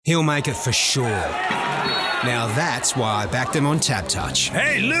He'll make it for sure. Now that's why I backed him on TABtouch.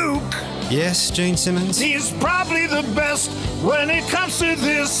 Hey, Luke! Yes, Gene Simmons? He's probably the best when it comes to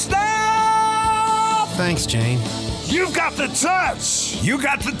this stuff! Thanks, Gene. You've got the touch! You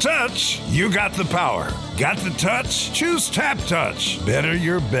got the touch, you got the power. Got the touch? Choose TABtouch. Better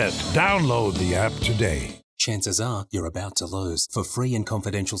your bet. Download the app today. Chances are you're about to lose. For free and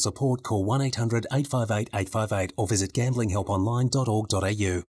confidential support, call 1-800-858-858 or visit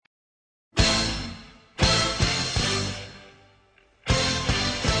gamblinghelponline.org.au.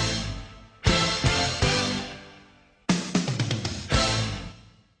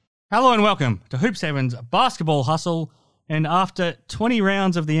 Hello and welcome to Hoop 7's Basketball Hustle. And after 20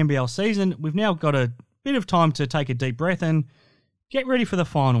 rounds of the NBL season, we've now got a bit of time to take a deep breath and get ready for the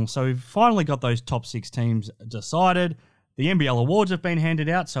final. So we've finally got those top 6 teams decided. The NBL awards have been handed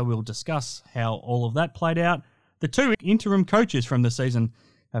out, so we'll discuss how all of that played out. The 2 interim coaches from the season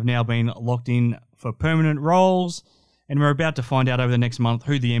have now been locked in for permanent roles, and we're about to find out over the next month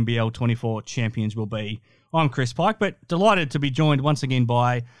who the NBL 24 champions will be. I'm Chris Pike, but delighted to be joined once again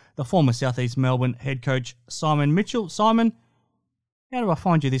by the former Southeast Melbourne head coach Simon Mitchell. Simon, how do I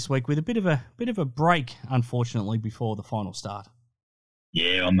find you this week with a bit of a break, unfortunately, before the final start?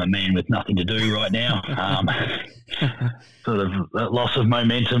 Yeah, I'm a man with nothing to do right now. Sort of that loss of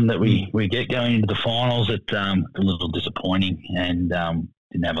momentum that we get going into the finals, it's a little disappointing, and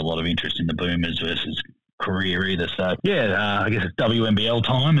didn't have a lot of interest in the Boomers versus career either. So, I guess it's WNBL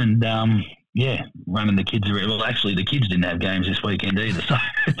time, and running the kids around. Well, actually, the kids didn't have games this weekend either, so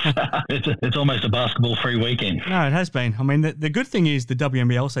it's almost a basketball-free weekend. No, it has been. I mean, the good thing is the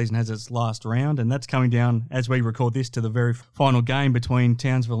WNBL season has its last round, and that's coming down, as we record this, to the very final game between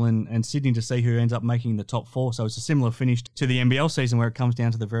Townsville and Sydney to see who ends up making the top 4. So it's a similar finish to the NBL season where it comes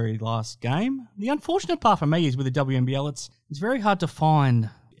down to the very last game. The unfortunate part for me is with the WNBL, it's very hard to find.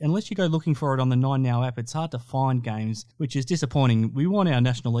 Unless you go looking for it on the 9Now app, it's hard to find games, which is disappointing. We want our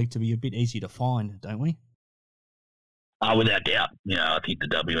National League to be a bit easier to find, don't we? Without doubt. I think the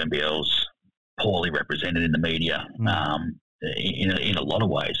WNBL's poorly represented in the media in a lot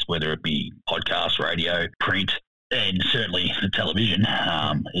of ways, whether it be podcast, radio, print, and certainly the television.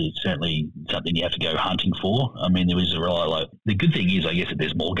 It's certainly something you have to go hunting for. I mean, there was the good thing is, I guess, that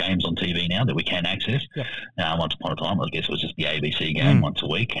there's more games on TV now that we can access. Yep. Once upon a time, I guess it was just the ABC game once a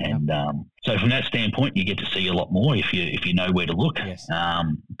week, and so from that standpoint, you get to see a lot more if you know where to look. Yes.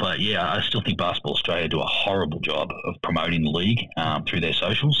 But I still think Basketball Australia do a horrible job of promoting the league through their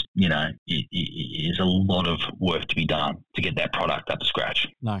socials. There's a lot of work to be done to get that product up to scratch.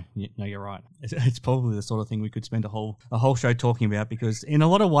 No, you're right. It's probably the sort of thing we could spend a whole show talking about, because in a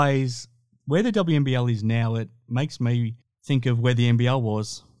lot of ways, where the WNBL is now, it makes me think of where the NBL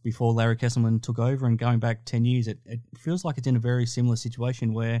was before Larry Kesselman took over, and going back 10 years, it feels like it's in a very similar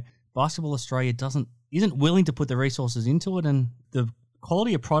situation where Basketball Australia isn't willing to put the resources into it, and the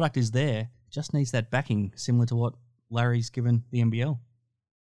quality of product is there, just needs that backing, similar to what Larry's given the NBL.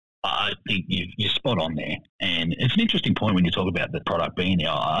 I think you're spot on there. And it's an interesting point when you talk about the product being there.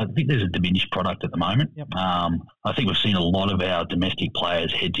 I think there's a diminished product at the moment. Yep. I think we've seen a lot of our domestic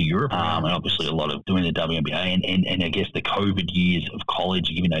players head to Europe, and obviously a lot of doing the WNBA. And I guess the COVID years of college,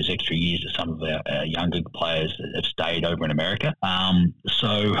 giving those extra years to some of our younger players that have stayed over in America.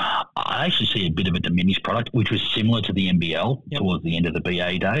 So I actually see a bit of a diminished product, which was similar to the NBL towards the end of the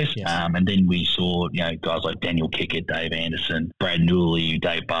BA days. Yes. And then we saw guys like Daniel Kickett, Dave Anderson, Brad Newley,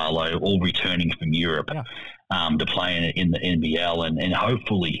 Dave Barlow, all returning from Europe to play in the NBL, and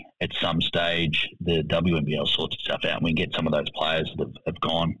hopefully at some stage the WNBL sorts itself out and we get some of those players that have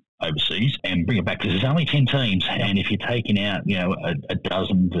gone overseas and bring it back, because there's only 10 teams, and if you're taking out a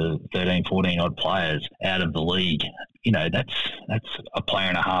dozen to 13, 14 odd players out of the league, that's a player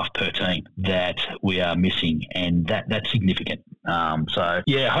and a half per team that we are missing, and that's significant.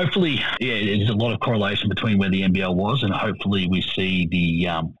 Hopefully, there's a lot of correlation between where the NBL was, and hopefully we see the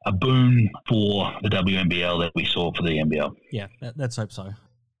a boom for the WNBL that we saw for the NBL. Yeah, let's hope so.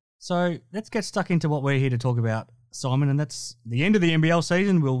 So let's get stuck into what we're here to talk about, Simon, and that's the end of the NBL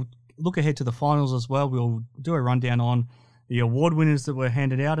season. We'll look ahead to the finals as well. We'll do a rundown on the award winners that were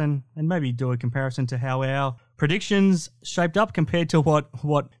handed out, and maybe do a comparison to how our predictions shaped up compared to what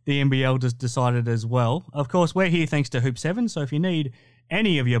the NBL just decided as well. Of course, we're here thanks to Hoop 7, so if you need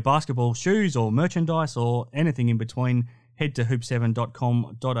any of your basketball shoes or merchandise or anything in between, head to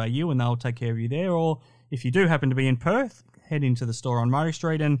hoop7.com.au and they'll take care of you there. Or if you do happen to be in Perth, head into the store on Murray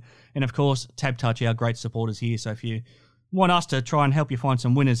Street, and of course, TABtouch, our great supporters here. So if you want us to try and help you find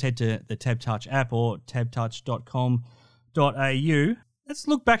some winners, head to the TABtouch app or tabtouch.com.au. Let's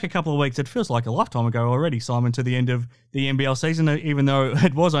look back a couple of weeks. It feels like a lifetime ago already, Simon, to the end of the NBL season, even though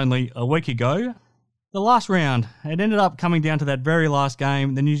it was only a week ago. The last round, it ended up coming down to that very last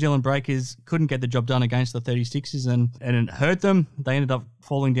game. The New Zealand Breakers couldn't get the job done against the 36ers and it hurt them. They ended up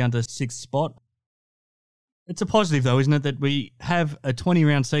falling down to 6th spot. It's a positive, though, isn't it, that we have a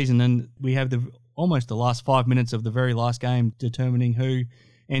 20-round season and we have almost the last 5 minutes of the very last game determining who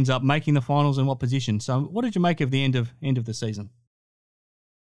ends up making the finals and what position. So what did you make of the end of the season?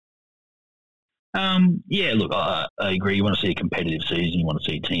 Yeah, look, I agree. You want to see a competitive season. You want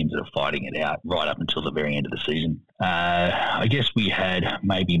to see teams that are fighting it out right up until the very end of the season. I guess we had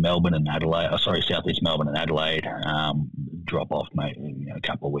maybe Southeast Melbourne and Adelaide drop off maybe a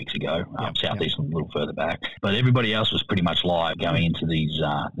couple of weeks ago. Southeast a little further back, but everybody else was pretty much live going into these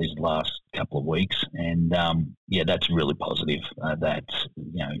last couple of weeks, and that's really positive. That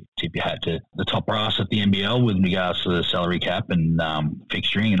tip your hat to the top brass at the NBL with regards to the salary cap and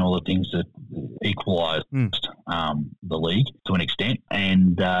fixturing and all the things that equalised the league to an extent.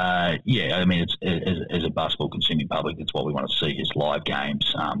 And I mean, it's as a basketball consuming public, it's what we want to see is live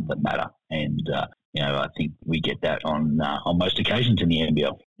games that matter. And I think we get that on most occasions in the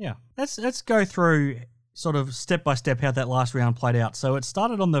NBL. Yeah, let's go through sort of step by step how that last round played out. So it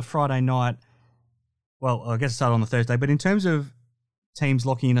started on the Friday night. Well, I guess it started on the Thursday, but in terms of teams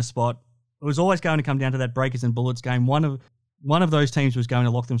locking in a spot, it was always going to come down to that Breakers and Bullets game. One of those teams was going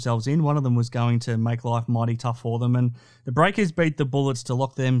to lock themselves in. One of them was going to make life mighty tough for them. And the Breakers beat the Bullets to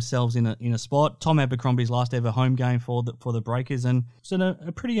lock themselves in a spot. Tom Abercrombie's last ever home game for the Breakers. And it's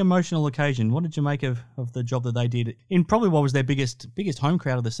a pretty emotional occasion. What did you make of the job that they did in probably what was their biggest home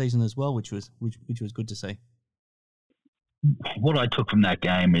crowd of the season as well, which was good to see? What I took from that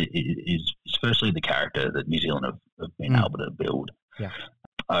game is firstly the character that New Zealand have been able to build. Yeah.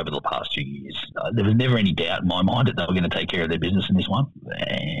 Over the past 2 years. There was never any doubt in my mind that they were going to take care of their business in this one.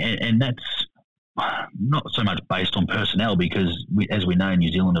 And that's not so much based on personnel because, as we know,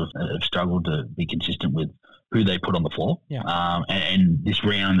 New Zealand have struggled to be consistent with who they put on the floor. Yeah. And this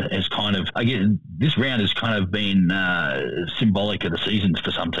round has kind of been symbolic of the seasons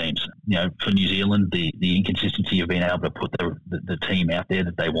for some teams. For New Zealand, the inconsistency of being able to put the team out there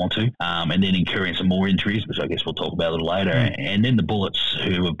that they want to, and then incurring some more injuries, which I guess we'll talk about a little later. And then the Bullets,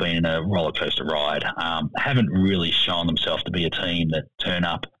 who have been in a roller coaster ride, haven't really shown themselves to be a team that turn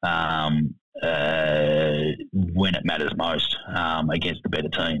up when it matters most against the better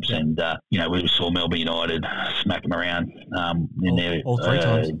teams. And we saw Melbourne United smack them around in their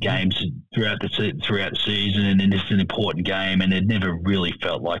games throughout the season, and then this is an important game, and it never really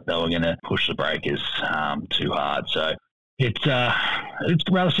felt like they were going to push the Breakers too hard. So it's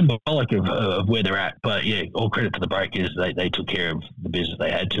rather symbolic of where they're at. But yeah, all credit to the Breakers. They took care of the business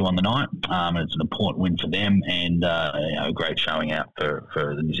they had to on the night. And it's an important win for them, and a great showing out for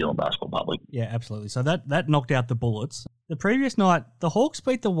the New Zealand basketball public. Yeah, absolutely. So that knocked out the Bullets. The previous night, the Hawks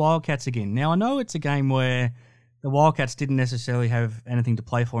beat the Wildcats again. Now, I know it's a game where the Wildcats didn't necessarily have anything to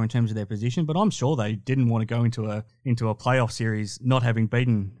play for in terms of their position, but I'm sure they didn't want to go into a playoff series not having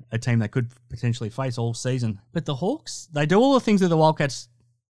beaten a team they could potentially face all season. But the Hawks, they do all the things that the Wildcats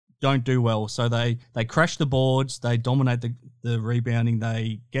don't do well. So they crash the boards, they dominate the rebounding,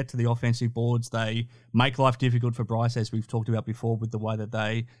 they get to the offensive boards, they make life difficult for Bryce, as we've talked about before, with the way that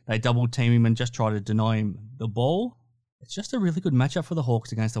they double team him and just try to deny him the ball. It's just a really good matchup for the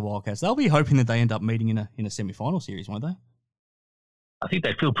Hawks against the Wildcats. They'll be hoping that they end up meeting in a semi-final series, won't they? I think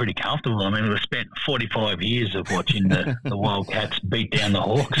they feel pretty comfortable. I mean, we've spent 45 years of watching the Wildcats beat down the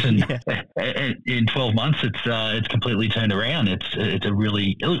Hawks, and in 12 months, it's completely turned around. It's a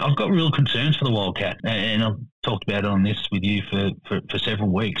really. I've got real concerns for the Wildcats, and I've talked about it on this with you for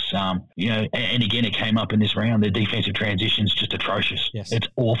several weeks. And again, it came up in this round. Their defensive transition's just atrocious. Yes. It's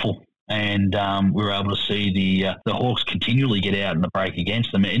awful. And we were able to see the Hawks continually get out in the break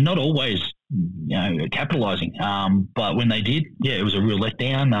against them, and not always, capitalising. But when they did, it was a real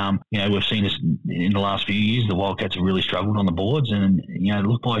letdown. We've seen this in the last few years. The Wildcats have really struggled on the boards, and it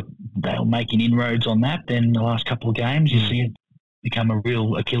looked like they were making inroads on that. Then the last couple of games, you see it become a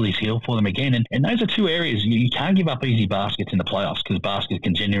real Achilles heel for them again. And those are two areas you can't give up easy baskets in the playoffs, because baskets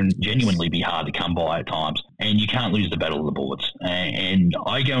can genuinely be hard to come by at times, and you can't lose the battle of the boards. And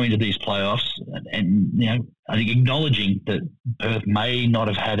I go into these playoffs and I think acknowledging that Perth may not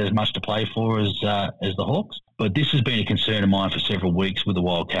have had as much to play for as the Hawks, but this has been a concern of mine for several weeks with the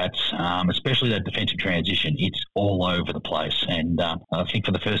Wildcats, especially that defensive transition. It's all over the place. And I think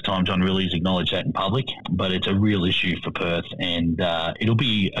for the first time, John Riley's acknowledged that in public, but it's a real issue for Perth. And it'll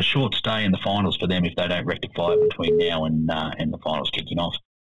be a short stay in the finals for them if they don't rectify it between now and the finals kicking off.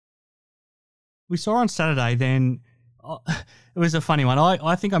 We saw on Saturday then, It was a funny one.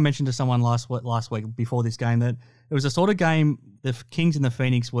 I think I mentioned to someone last week before this game that it was a sort of game, the Kings and the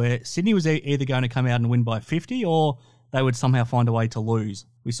Phoenix, where Sydney was either going to come out and win by 50 or they would somehow find a way to lose.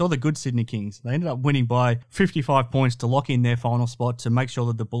 We saw the good Sydney Kings. They ended up winning by 55 points to lock in their final spot to make sure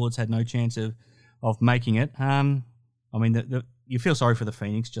that the Bullets had no chance of making it. You feel sorry for the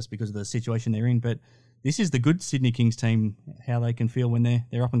Phoenix just because of the situation they're in, but this is the good Sydney Kings team, how they can feel when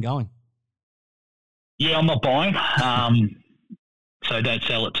they're up and going. Yeah, I'm not buying. So don't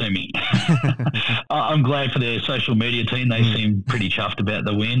sell it to me. I'm glad for their social media team. They seem pretty chuffed about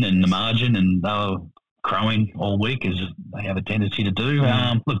the win and the margin, and they were crowing all week, as they have a tendency to do.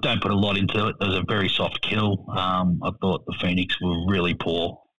 Look, don't put a lot into it. It was a very soft kill. I thought the Phoenix were really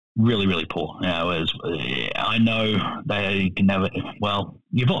poor. Really, really poor. I know they can never. Well,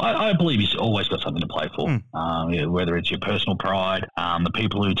 I believe you've always got something to play for. Whether it's your personal pride, the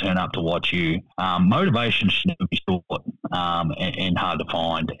people who turn up to watch you, motivation should never be short and hard to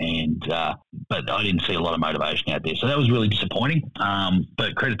find. But I didn't see a lot of motivation out there, so that was really disappointing.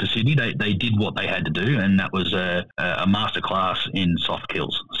 But credit to Sydney, they did what they had to do, and that was a masterclass in soft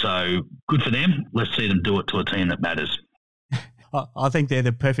kills. So good for them. Let's see them do it to a team that matters. I think they're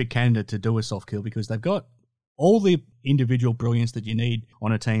the perfect candidate to do a soft kill because they've got all the individual brilliance that you need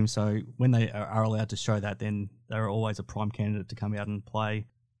on a team. So when they are allowed to show that, then they're always a prime candidate to come out and play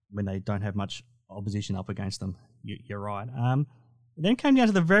when they don't have much opposition up against them. You're right. Then came down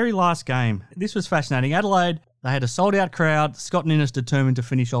to the very last game. This was fascinating. Adelaide, they had a sold-out crowd. Scott Ninnis determined to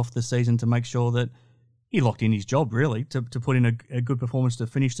finish off the season to make sure that he locked in his job, really, to put in a good performance to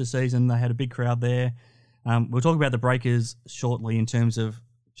finish the season. They had a big crowd there. We'll talk about the Breakers shortly in terms of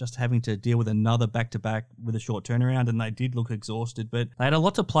just having to deal with another back-to-back with a short turnaround, and they did look exhausted, but they had a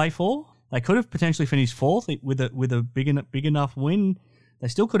lot to play for. They could have potentially finished fourth with a big enough win. They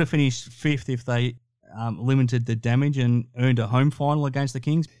still could have finished fifth if they limited the damage and earned a home final against the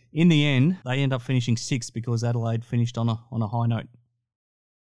Kings. In the end, they end up finishing sixth because Adelaide finished on a high note.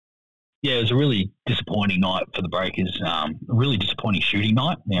 Yeah, it was a really disappointing night for the Breakers. A really disappointing shooting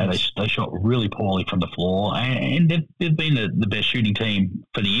night. They shot really poorly from the floor, and they've been the best shooting team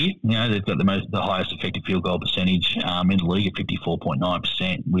for the year. They've got the highest effective field goal percentage in the league at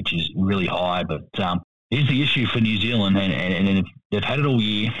 54.9%, which is really high. But here's the issue for New Zealand, and they've had it all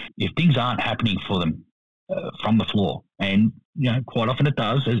year. If things aren't happening for them from the floor, and quite often it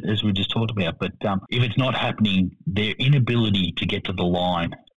does, as we just talked about. But if it's not happening, their inability to get to the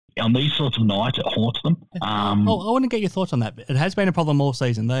line. On these sorts of nights, it haunts them. I want to get your thoughts on that. It has been a problem all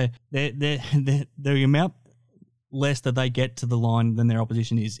season. The amount less that they get to the line than their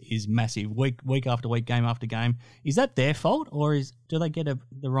opposition is massive. Week after week, game after game. Is that their fault, or do they get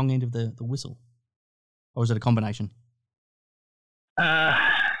the wrong end of the whistle, or is it a combination?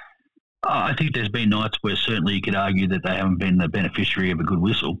 I think there's been nights where certainly you could argue that they haven't been the beneficiary of a good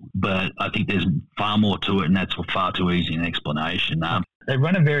whistle, but I think there's far more to it, and that's far too easy an explanation. They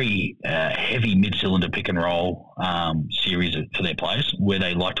run a very heavy mid-cylinder pick and roll series for their players where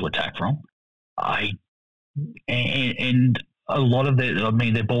they like to attack from. And a lot of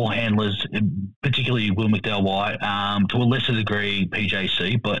their ball handlers, particularly Will McDowell-White, to a lesser degree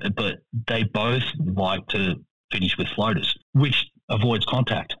PJC, but they both like to finish with floaters, which avoids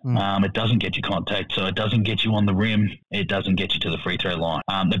contact. It doesn't get you contact, so it doesn't get you on the rim. It doesn't get you to the free throw line.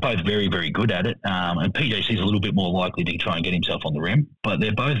 They're both very, very good at it. And PJC is a little bit more likely to try and get himself on the rim, but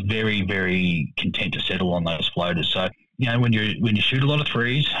they're both very, very content to settle on those floaters. So, when you shoot a lot of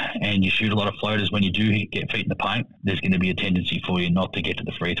threes and you shoot a lot of floaters, when you do get feet in the paint, there's going to be a tendency for you not to get to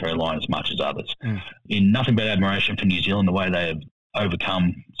the free throw line as much as others. In nothing but admiration for New Zealand, the way they have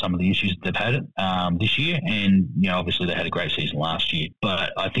overcome some of the issues they've had this year, and obviously they had a great season last year,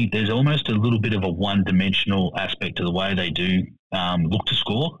 but I think there's almost a little bit of a one-dimensional aspect to the way they do look to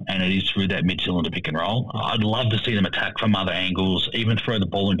score, and it is through that mid-cylinder pick and roll. I'd love to see them attack from other angles, even throw the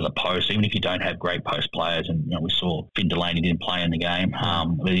ball into the post, even if you don't have great post players. And we saw Finn Delaney didn't play in the game,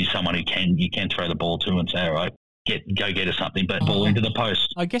 but he's someone you can throw the ball to and say, all right, go get us something, but ball into the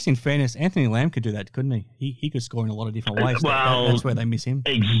post. I guess in fairness, Anthony Lamb could do that, couldn't he? He could score in a lot of different ways. That's where they miss him.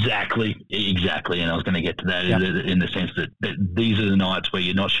 Exactly. And I was going to get to that in the sense that these are the nights where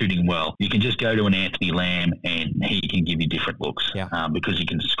you're not shooting well. You can just go to an Anthony Lamb and he can give you different looks because he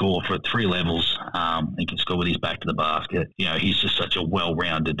can score for 3 levels. He can score with his back to the basket. He's just such a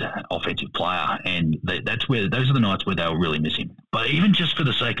well-rounded offensive player, and those are the nights where they'll really miss him. But even just for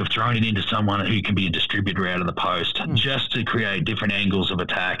the sake of throwing it into someone who can be a distributor out of the post, just to create different angles of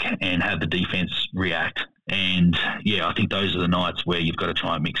attack and have the defense react, And, yeah, I think those are the nights where you've got to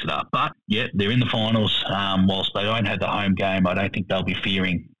try and mix it up. But, yeah, they're in the finals. Whilst they don't have the home game, I don't think they'll be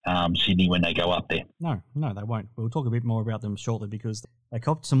fearing Sydney when they go up there. No, they won't. We'll talk a bit more about them shortly because they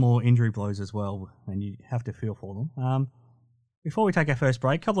copped some more injury blows as well, and you have to feel for them. Before we take our first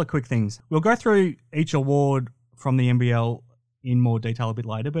break, a couple of quick things. We'll go through each award from the NBL in more detail a bit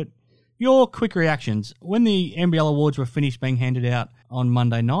later, but your quick reactions. When the NBL awards were finished being handed out on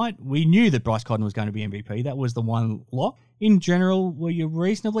Monday night, we knew that Bryce Cotton was going to be MVP. That was the one lock. In general, were you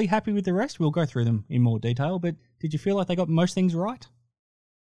reasonably happy with the rest? We'll go through them in more detail, but did you feel like they got most things right?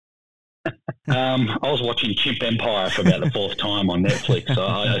 I was watching Chimp Empire for about the fourth time on Netflix. So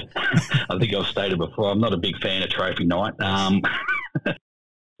I think I've stated before, I'm not a big fan of trophy night.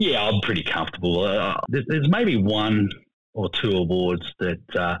 Yeah, I'm pretty comfortable. There's maybe one or two awards that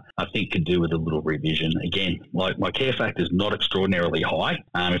I think could do with a little revision. Again, like my care factor is not extraordinarily high.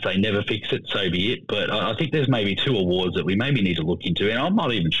 If they never fix it, so be it. But I think there's maybe two awards that we maybe need to look into. And I'm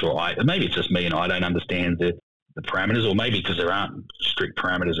not even sure. Maybe it's just me and I don't understand the parameters, or maybe because there aren't strict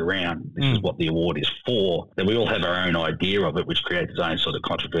parameters around. This is what the award is for. That we all have our own idea of it, which creates its own sort of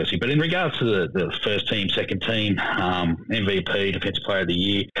controversy. But in regards to the first team, second team, MVP, Defensive Player of the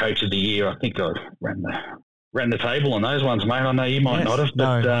Year, Coach of the Year, I think I ran the table on those ones, mate. I know you might not have,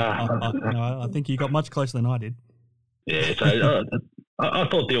 but no, I think you got much closer than I did. Yeah, so I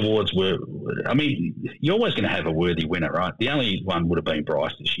thought the awards were. I mean, you're always going to have a worthy winner, right? The only one would have been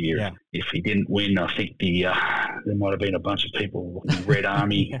Bryce this year. Yeah. If he didn't win, I think there might have been a bunch of people in Red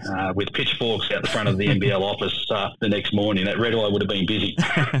Army yes. With pitchforks out the front of the NBL office the next morning. That red eye would have been busy.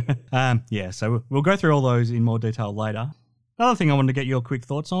 Yeah, so we'll go through all those in more detail later. Another thing I wanted to get your quick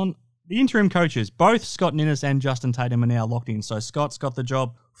thoughts on. The interim coaches, both Scott Ninnis and Justin Tatum, are now locked in. So Scott's got the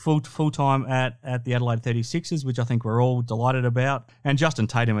job full-time at the Adelaide 36ers, which I think we're all delighted about. And Justin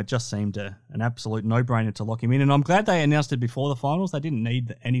Tatum, it just seemed an absolute no-brainer to lock him in. And I'm glad they announced it before the finals. They didn't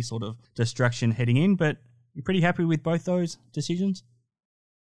need any sort of distraction heading in. But you're pretty happy with both those decisions?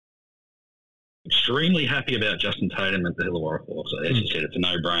 Extremely happy about Justin Tatum at the Illawarra Hawks. As you said, it's a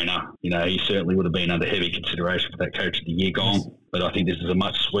no-brainer. You know, he certainly would have been under heavy consideration for that Coach of the Year gone. Yes. But I think this is a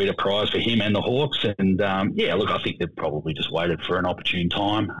much sweeter prize for him and the Hawks. And, yeah, look, I think they've probably just waited for an opportune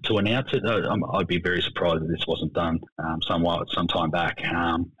time to announce it. I'd be very surprised if this wasn't done some time back.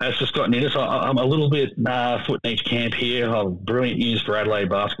 As for Scott Ninnis, I'm a little bit foot in each camp here. Brilliant news for Adelaide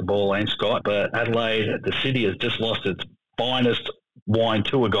basketball and Scott. But Adelaide, the city, has just lost its finest wine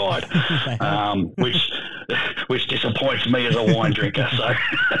tour guide, which disappoints me as a wine drinker. So,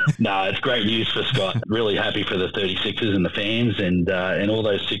 no, it's great news for Scott. Really happy for the 36ers and the fans and all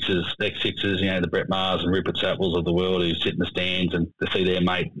those ex-Sixers, you know, the Brett Maers and Rupert Sapples of the world who sit in the stands and to see their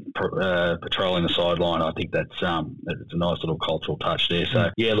mate patrolling the sideline. I think it's a nice little cultural touch there. So,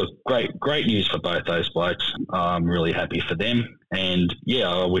 yeah, look, great news for both those blokes. I'm really happy for them. And, yeah,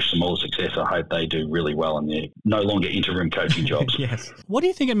 I wish them all success. I hope they do really well in their no longer interim coaching jobs. Yes. What do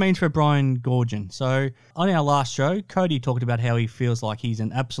you think it means for Brian Goorjian? So, on our last show, Cody talked about how he feels like he's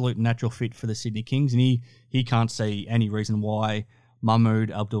an absolute natural fit for the Sydney Kings, and he can't see any reason why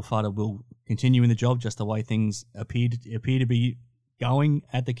Mahmoud Abdul-Fattah will continue in the job just the way things appear to be going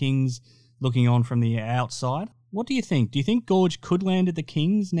at the Kings, looking on from the outside. What do you think? Do you think Gorge could land at the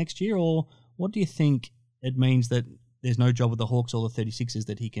Kings next year, or what do you think it means that there's no job with the Hawks or the 36ers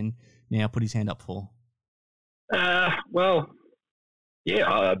that he can now put his hand up for? Well,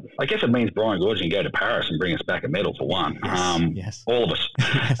 yeah, I guess it means Brian Goorjian can go to Paris and bring us back a medal for one. Yes. All of us.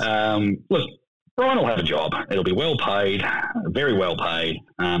 Yes. Look, Brian will have a job. It'll be well paid, very well paid,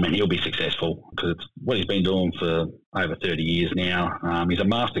 and he'll be successful because it's what he's been doing for over 30 years now. He's a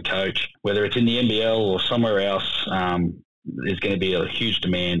master coach. Whether it's in the NBL or somewhere else, there's going to be a huge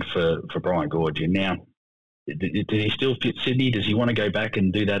demand for Brian Goorjian. Now, did he still fit Sydney? Does he want to go back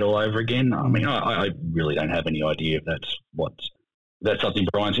and do that all over again? I mean, I really don't have any idea if that's something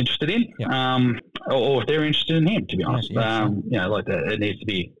Brian's interested in, or if they're interested in him, to be honest. Yes. You know, like that, it needs to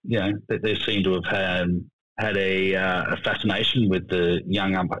be, you know, they seem to have had a fascination with the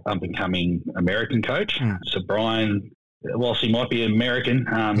young up-and-coming American coach. So Brian, whilst he might be American,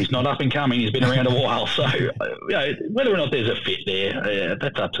 he's not up and coming. He's been around a while. So, you know, whether or not there's a fit there,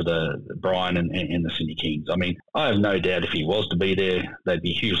 that's up to the Brian and the Sydney Kings. I mean, I have no doubt if he was to be there, they'd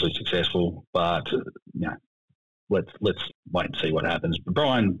be hugely successful. But, you know, let's wait and see what happens. But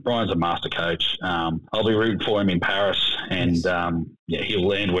Brian's a master coach. I'll be rooting for him in Paris, and yeah, he'll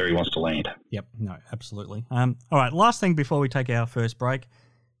land where he wants to land. Yep, no, absolutely. All right, last thing before we take our first break.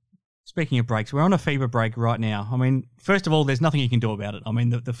 Speaking of breaks, we're on a FIBA break right now. I mean, first of all, there's nothing you can do about it. I mean,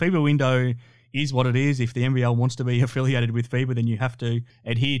 the FIBA window is what it is. If the NBL wants to be affiliated with FIBA, then you have to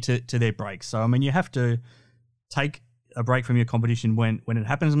adhere to their breaks. So, I mean, you have to take a break from your competition when it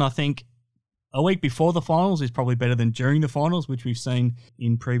happens. And I think a week before the finals is probably better than during the finals, which we've seen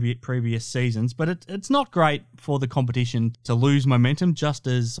in previous seasons. But it's not great for the competition to lose momentum just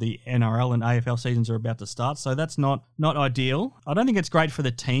as the NRL and AFL seasons are about to start. So that's not ideal. I don't think it's great for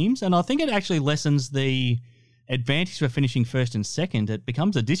the teams, and I think it actually lessens the advantage for finishing first and second. It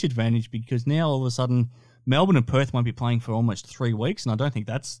becomes a disadvantage because now all of a sudden Melbourne and Perth won't be playing for almost 3 weeks, and I don't think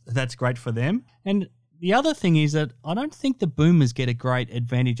that's great for them. And the other thing is that I don't think the Boomers get a great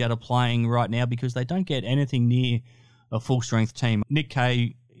advantage out of playing right now because they don't get anything near a full-strength team. Nick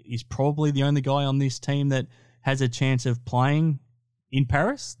Kay is probably the only guy on this team that has a chance of playing in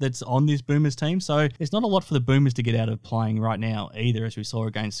Paris that's on this Boomers team. So there's not a lot for the Boomers to get out of playing right now either, as we saw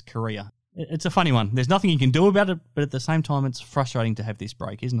against Korea. It's a funny one. There's nothing you can do about it, but at the same time, it's frustrating to have this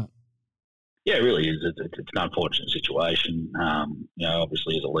break, isn't it? Yeah, it really is. It's an unfortunate situation.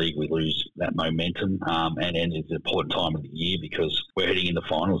 Obviously as a league we lose that momentum, and it's an important time of the year because we're heading into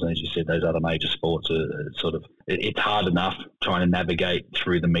finals, and as you said, those other major sports are it's hard enough trying to navigate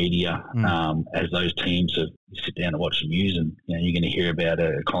through the media as those teams you sit down and watch the news, and you're going to hear about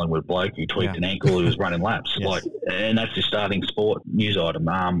a Collingwood bloke who tweaked an ankle who was running laps, yes. And that's the starting sport news item.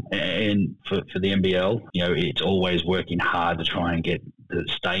 And for the NBL, it's always working hard to try and get to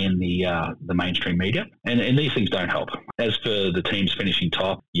stay in the mainstream media, and these things don't help. As for the teams finishing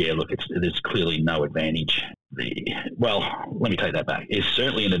top, there's clearly no advantage. Let me take that back. It's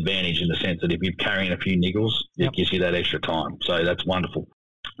certainly an advantage in the sense that if you're carrying a few niggles, it gives you that extra time. So that's wonderful.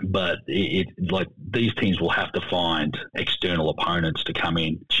 But these teams will have to find external opponents to come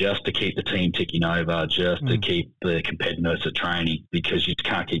in just to keep the team ticking over, just to keep the competitiveness at training, because you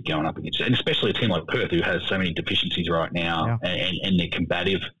can't keep going up against it. And especially a team like Perth who has so many deficiencies right now, and they're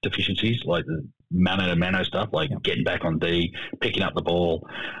combative deficiencies like the mano-to-mano stuff, like getting back on D, picking up the ball,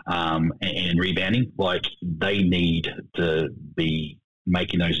 and rebounding. They need to be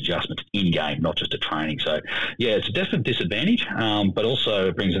making those adjustments in-game, not just at training. So, it's a definite disadvantage, but also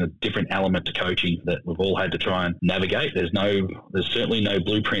it brings in a different element to coaching that we've all had to try and navigate. There's certainly no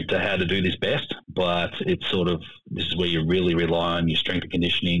blueprint to how to do this best, but it's this is where you really rely on your strength and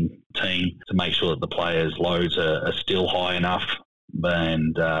conditioning team to make sure that the players' loads are still high enough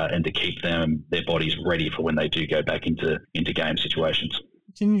and to keep their bodies ready for when they do go back into game situations.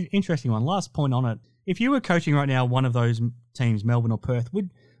 It's an interesting one. Last point on it. If you were coaching right now one of those teams, Melbourne or Perth,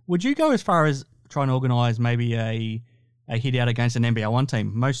 would you go as far as trying to organise maybe a hit out against an NBL 1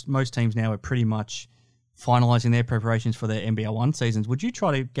 team? Most teams now are pretty much finalising their preparations for their NBL 1 seasons. Would you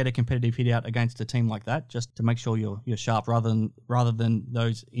try to get a competitive hit out against a team like that just to make sure you're sharp rather than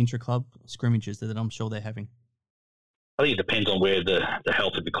those intra-club scrimmages that I'm sure they're having? I think it depends on where the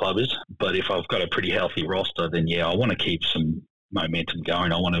health of the club is. But if I've got a pretty healthy roster, then I want to keep some momentum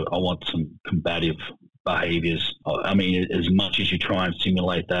going. I want some combative behaviours. I mean, as much as you try and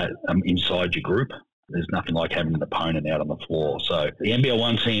simulate that inside your group, there's nothing like having an opponent out on the floor. So the NBL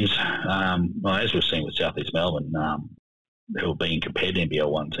 1 teams, as we've seen with South East Melbourne, who have been compared to NBL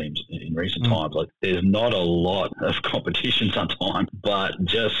 1 teams in recent times, there's not a lot of competition sometimes, but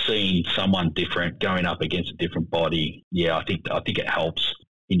just seeing someone different going up against a different body, I think it helps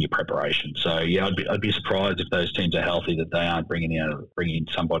in your preparation. So I'd be surprised if those teams are healthy that they aren't bringing in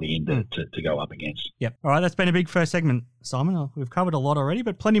somebody in to go up against. Yep. All right, that's been a big first segment, Simon. We've covered a lot already,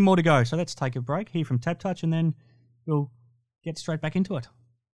 but plenty more to go. So let's take a break, hear from Tap Touch, and then we'll get straight back into it.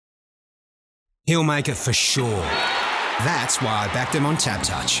 He'll make it for sure. That's why I backed him on Tap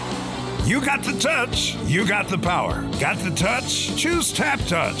Touch. You got the touch. You got the power. Got the touch? Choose Tap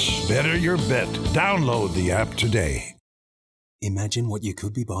Touch. Better your bet. Download the app today. Imagine what you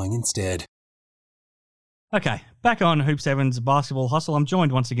could be buying instead. Okay, back on Hoop 7's Basketball Hustle. I'm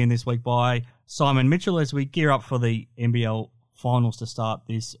joined once again this week by Simon Mitchell as we gear up for the NBL finals to start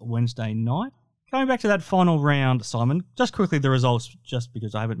this Wednesday night. Going back to that final round, Simon, just quickly the results, just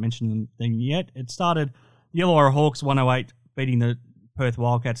because I haven't mentioned them yet. It started the Illawarra Hawks 108 beating the Perth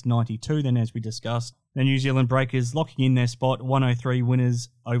Wildcats 92. Then, as we discussed, the New Zealand Breakers locking in their spot, 103 winners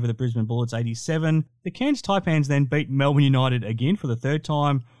over the Brisbane Bullets 87. The Cairns Taipans then beat Melbourne United again for the third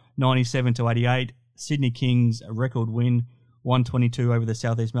time, 97-88. Sydney Kings a record win, 122 over the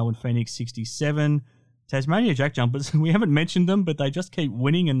South East Melbourne Phoenix 67. Tasmania Jack Jumpers, we haven't mentioned them, but they just keep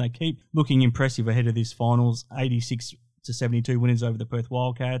winning and they keep looking impressive ahead of this finals. 86-72 winners over the Perth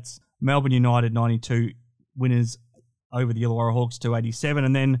Wildcats. Melbourne United 92 winners over the Illawarra Hawks 287,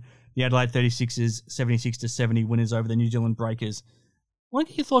 and then the Adelaide 36ers 76-70 winners over the New Zealand Breakers. I want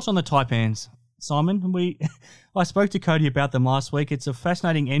to get your thoughts on the Taipans, Simon. I spoke to Cody about them last week. It's a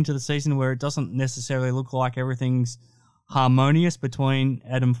fascinating end to the season where it doesn't necessarily look like everything's harmonious between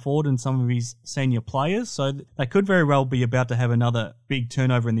Adam Ford and some of his senior players. So they could very well be about to have another big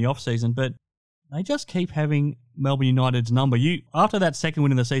turnover in the off-season, but they just keep having Melbourne United's number. After that second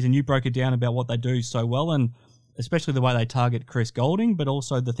win of the season, you broke it down about what they do so well, and especially the way they target Chris Goulding, but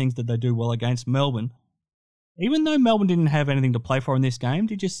also the things that they do well against Melbourne. Even though Melbourne didn't have anything to play for in this game,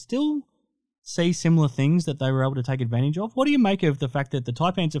 did you still see similar things that they were able to take advantage of? What do you make of the fact that the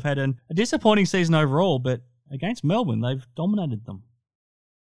Taipans have had a disappointing season overall, but against Melbourne, they've dominated them?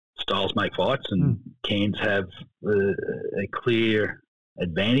 Styles make fights, and Cairns have a clear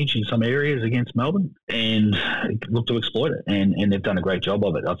advantage in some areas against Melbourne and look to exploit it, and they've done a great job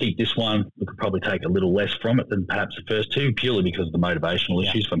of it. I think this one, we could probably take a little less from it than perhaps the first two, purely because of the motivational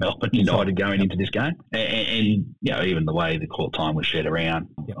issues for Melbourne United going into this game, and even the way the court time was shared around.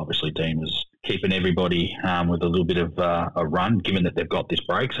 Obviously, Dean was keeping everybody with a little bit of a run, given that they've got this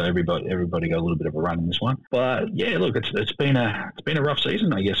break. So everybody got a little bit of a run in this one. But yeah, look, it's been a rough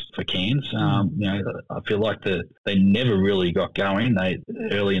season, I guess, for Cairns. I feel like they never really got going.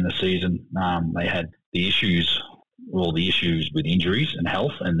 Early in the season, they had the issues with injuries and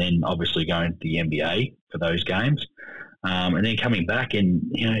health, and then obviously going to the NBA for those games. And then coming back, and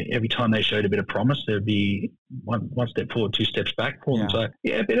every time they showed a bit of promise, there'd be one step forward, two steps back for them. So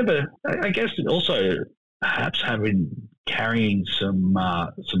yeah, a bit of I guess also perhaps carrying some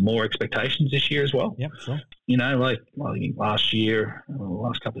more expectations this year as well. Yep, sure. I think last year, the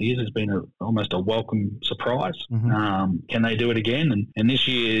last couple of years has been almost a welcome surprise. Mm-hmm. Can they do it again? And this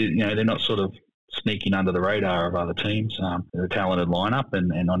year, they're not sort of sneaking under the radar of other teams. They're a talented lineup,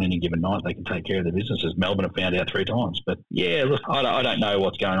 and on any given night they can take care of their business, as Melbourne have found out 3 times. But yeah, look, I don't know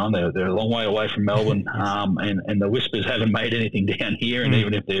what's going on. They're a long way away from Melbourne, and the whispers haven't made anything down here. And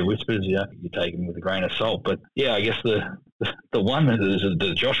even if they're whispers, you take them with a grain of salt. But yeah, I guess the one that is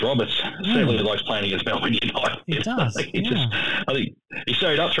the Josh Roberts certainly likes playing against Melbourne United. He does. I think he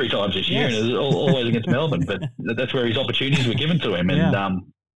showed up 3 times this year, and it was always against Melbourne. But that's where his opportunities were given to him, and.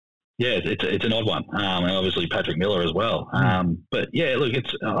 Yeah, it's an odd one, and obviously Patrick Miller as well. But yeah, look,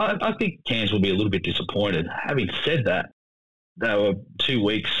 I think Cairns will be a little bit disappointed. Having said that, they were 2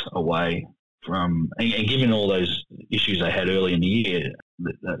 weeks away from, and given all those issues they had early in the year,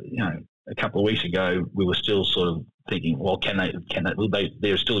 a couple of weeks ago, we were still sort of thinking, well, can they?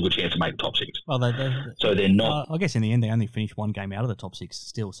 There's still a good chance to make the top 6. Well, so they're not. I guess in the end, they only finished 1 game out of the top 6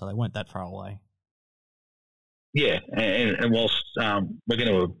 still, so they weren't that far away. Yeah, and whilst we're going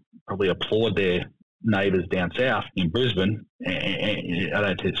to probably applaud their neighbours down south in Brisbane, and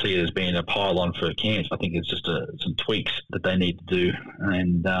I don't see it as being a pile-on for Cairns. I think it's just some tweaks that they need to do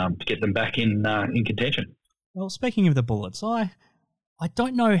and to get them back in contention. Well, speaking of the Bullets, I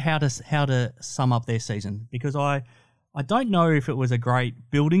don't know how to sum up their season, because I don't know if it was a great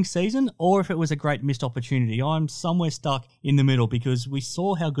building season or if it was a great missed opportunity. I'm somewhere stuck in the middle, because we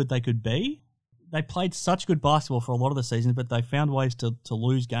saw how good they could be. They played such good basketball for a lot of the season, but they found ways to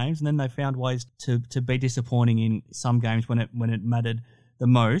lose games, and then they found ways to be disappointing in some games when it mattered the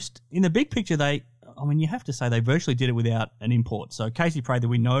most. In the big picture, you have to say they virtually did it without an import. So Casey Prather,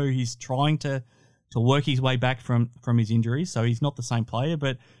 we know he's trying to work his way back from his injuries, so he's not the same player.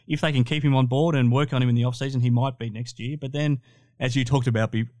 But if they can keep him on board and work on him in the offseason, he might be next year. But then, as you talked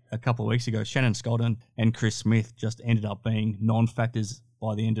about a couple of weeks ago, Shannon Scott and Chris Smith just ended up being non-factors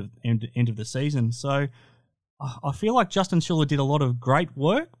by the end of the season. So I feel like Justin Schuller did a lot of great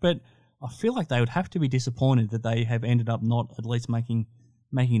work, but I feel like they would have to be disappointed that they have ended up not at least making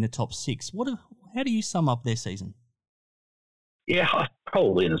the top 6. How do you sum up their season? Yeah,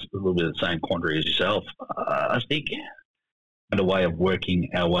 probably in a little bit of the same quandary as yourself. I think a way of working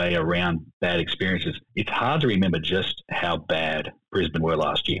our way around bad experiences. It's hard to remember just how bad Brisbane were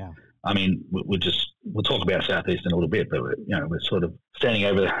last year. Yeah. I mean, we'll talk about Southeast in a little bit, but we're sort of standing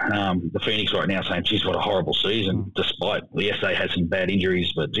over the Phoenix right now saying, geez, what a horrible season, despite, yes, they had some bad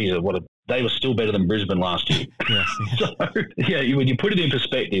injuries, but geez, they were still better than Brisbane last year. Yes. So, when you put it in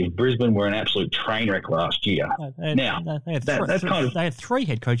perspective, Brisbane were an absolute train wreck last year. They had 3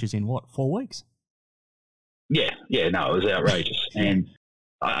 head coaches in, 4 weeks? Yeah, no, it was outrageous. And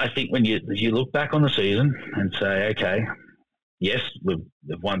I think when you look back on the season and say, okay, yes,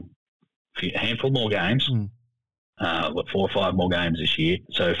 they've won a handful more games, 4 or 5 more games this year.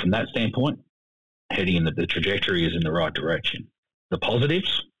 So from that standpoint, heading in the trajectory is in the right direction. The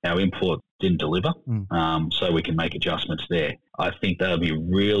positives, our import didn't deliver, so we can make adjustments there. I think they'll be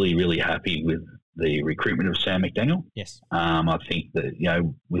really, really happy with the recruitment of Sam McDaniel. Yes. I think that,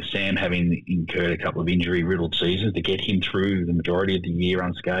 with Sam having incurred a couple of injury-riddled seasons, to get him through the majority of the year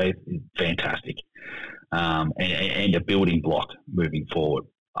unscathed fantastic, and a building block moving forward.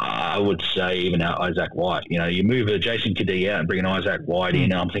 I would say even Isaac White. You move a Jason Cadee out and bring an Isaac White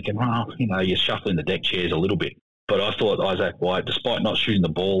in. I'm thinking, you're shuffling the deck chairs a little bit. But I thought Isaac White, despite not shooting the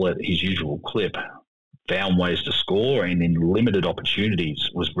ball at his usual clip, found ways to score, and in limited opportunities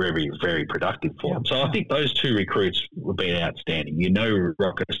was very, very productive for him. So I think those two recruits have been outstanding.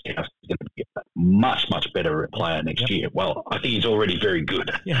 Rocco Scouse is going to be a much, much better player next year. Well, I think he's already very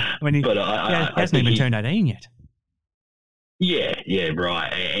good. Yeah, he hasn't even turned 18 yet. Yeah,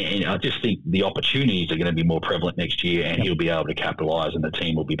 right. And I just think the opportunities are going to be more prevalent next year, and he'll be able to capitalise, and the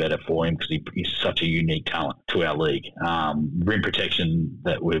team will be better for him because he's such a unique talent to our league. Rim protection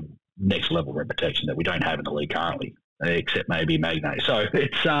next level rim protection that we don't have in the league currently, except maybe Magnay. So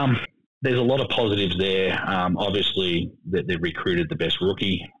it's there's a lot of positives there. Obviously, that they've recruited the best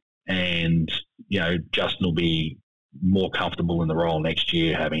rookie, and Justin will be more comfortable in the role next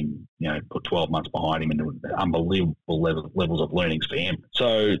year, having put 12 months behind him, and unbelievable levels of learnings for him.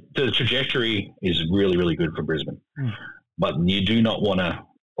 So the trajectory is really, really good for Brisbane. But you do not want to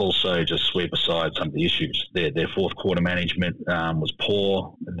also just sweep aside some of the issues. Their fourth quarter management was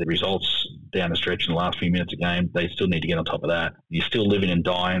poor. The results down the stretch in the last few minutes of game, they still need to get on top of that. You're still living and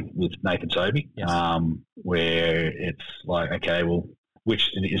dying with Nathan Sobey, where it's like, okay, well,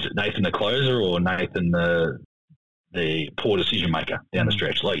 which is it, Nathan the closer or Nathan the poor decision maker down the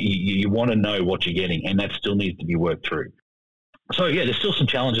stretch? Like you want to know what you're getting, and that still needs to be worked through. So yeah, there's still some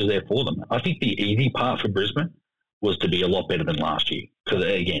challenges there for them. I think the easy part for Brisbane was to be a lot better than last year, because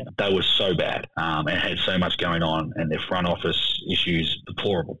again, they were so bad and had so much going on, and their front office issues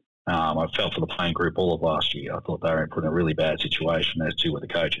deplorable. I felt for the playing group all of last year. I thought they were in a really bad situation, as two with the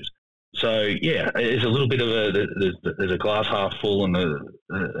coaches. So yeah, it's a little bit of there's a glass half full and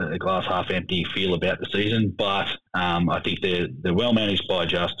a glass half empty feel about the season, but I think they're well managed by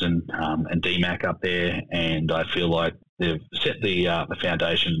Justin and DMAC up there, and I feel like they've set the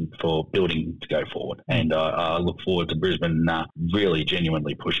foundation for building to go forward. And I look forward to Brisbane really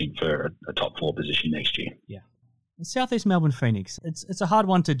genuinely pushing for a top 4 position next year. Yeah, South East Melbourne Phoenix. It's a hard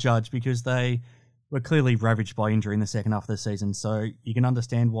one to judge because they were clearly ravaged by injury in the second half of the season, so you can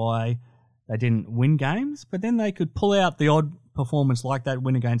understand why they didn't win games, but then they could pull out the odd performance like that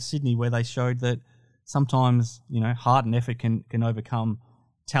win against Sydney, where they showed that sometimes, heart and effort can overcome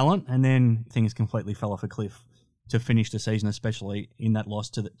talent, and then things completely fell off a cliff to finish the season, especially in that loss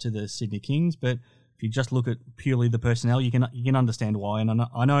to the Sydney Kings. But if you just look at purely the personnel, you can understand why. And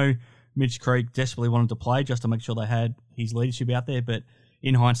I know Mitch Creek desperately wanted to play just to make sure they had his leadership out there, but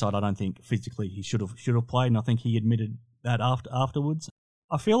in hindsight, I don't think physically he should have played, and I think he admitted that afterwards.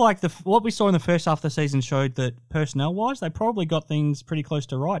 I feel like what we saw in the first half of the season showed that personnel-wise, they probably got things pretty close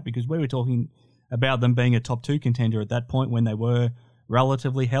to right, because we were talking about them being a top 2 contender at that point when they were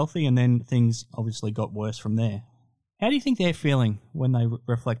relatively healthy, and then things obviously got worse from there. How do you think they're feeling when they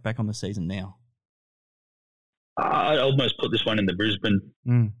reflect back on the season now? I almost put this one in the Brisbane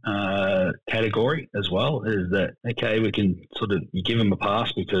category as well, is that, okay, we can sort of give them a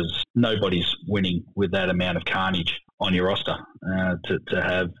pass because nobody's winning with that amount of carnage on your roster. To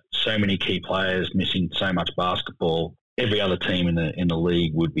have so many key players missing so much basketball, every other team in the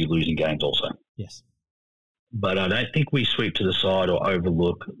league would be losing games also. Yes. But I don't think we sweep to the side or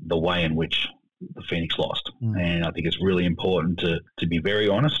overlook the way in which the Phoenix lost. And I think it's really important to be very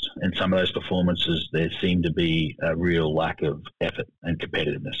honest. In some of those performances, there seemed to be a real lack of effort and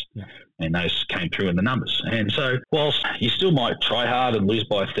competitiveness. Yeah. And those came through in the numbers. And so whilst you still might try hard and lose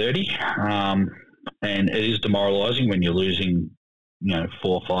by 30, and it is demoralising when you're losing,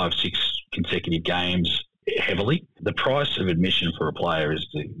 4, 5, 6 consecutive games heavily. The price of admission for a player is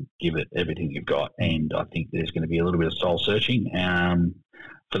to give it everything you've got. And I think there's going to be a little bit of soul searching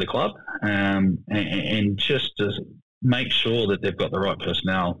for the club, and just to make sure that they've got the right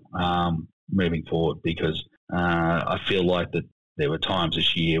personnel moving forward, because I feel like that there were times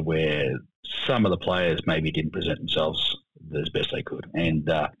this year where some of the players maybe didn't present themselves as best they could, and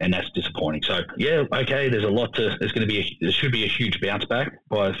that's disappointing. So yeah, okay, there should be a huge bounce back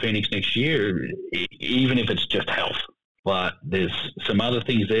by Phoenix next year, even if it's just health. But there's some other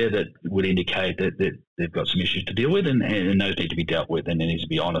things there that would indicate that they've got some issues to deal with, and those need to be dealt with, and there needs to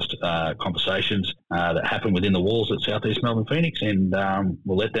be honest conversations that happen within the walls at South East Melbourne Phoenix, and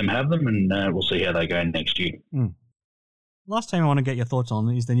we'll let them have them, and we'll see how they go next year. Last team I want to get your thoughts on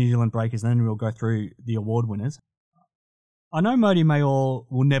is the New Zealand Breakers, and then we'll go through the award winners. I know Mody Maor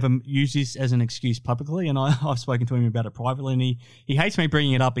will never use this as an excuse publicly, and I've spoken to him about it privately, and he hates me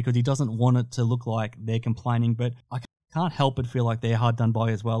bringing it up because he doesn't want it to look like they're complaining, but I can't help but feel like they're hard done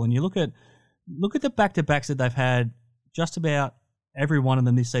by as well. And you look at the back-to-backs that they've had just about every one of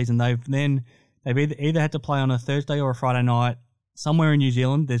them this season, they've either had to play on a Thursday or a Friday night somewhere in New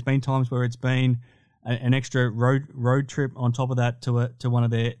Zealand. There's been times where it's been an extra road trip on top of that to one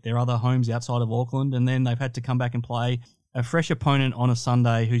of their other homes outside of Auckland, and then they've had to come back and play a fresh opponent on a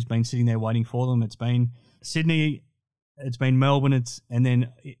Sunday who's been sitting there waiting for them. It's been Sydney, it's been Melbourne, and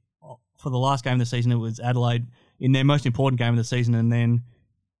then for the last game of the season it was Adelaide in their most important game of the season, and then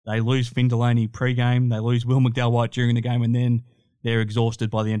they lose Finn Delaney pre-game, they lose Will McDowell-White during the game, and then they're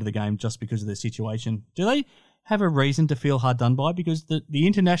exhausted by the end of the game just because of their situation. Do they have a reason to feel hard done by because the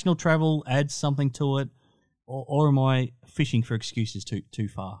international travel adds something to it, or am I fishing for excuses too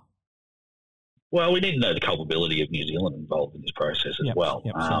far? Well, we need to know the culpability of New Zealand involved in this process as well.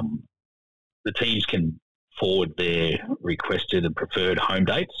 The teams can forward their requested and preferred home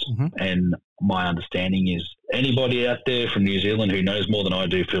dates, and my understanding is anybody out there from New Zealand who knows more than I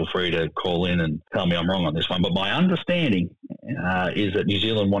do, feel free to call in and tell me I'm wrong on this one. But my understanding is that New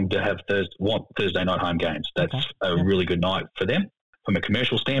Zealand want Thursday night home games. That's a really good night for them from a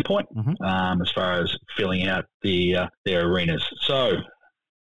commercial standpoint, as far as filling out their arenas. So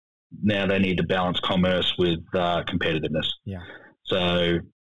now they need to balance commerce with competitiveness. Yeah. So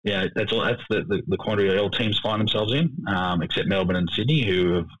yeah, that's the quantity all teams find themselves in, except Melbourne and Sydney,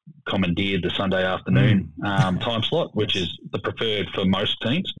 who have commandeered the Sunday afternoon time slot, which is the preferred for most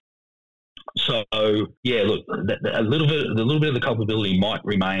teams. So yeah, look, a little bit of the culpability might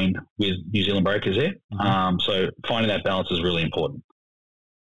remain with New Zealand Breakers there. So finding that balance is really important.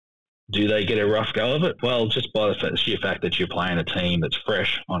 Do they get a rough go of it? Well, just by the sheer fact that you're playing a team that's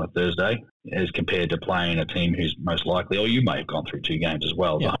fresh on a Thursday as compared to playing a team who's most likely, or you may have gone through 2 games as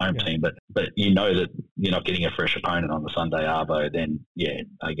well as a home team, but you know that you're not getting a fresh opponent on the Sunday arvo, then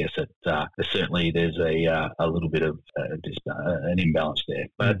I guess that certainly there's a little bit of an imbalance there.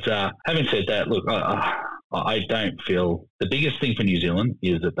 But having said that, look, I don't feel the biggest thing for New Zealand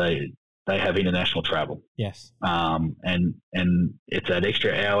is that they have international travel. Yes. And it's that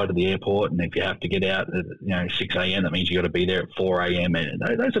extra hour to the airport, and if you have to get out at 6 a.m., that means you got to be there at 4 a.m. And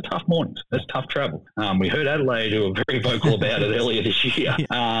those are tough mornings. That's tough travel. We heard Adelaide, who were very vocal about it earlier this year. They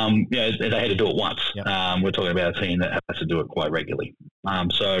had to do it once. Yep. We're talking about a team that has to do it quite regularly.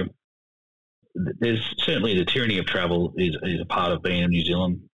 So there's certainly the tyranny of travel is a part of being a New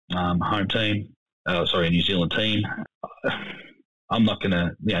Zealand home team. A New Zealand team. I'm not going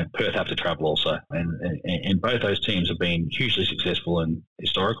to, Perth have to travel also. And both those teams have been hugely successful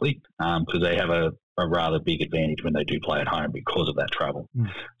historically because they have a rather big advantage when they do play at home because of that travel.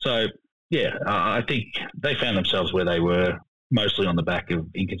 So, I think they found themselves where they were mostly on the back of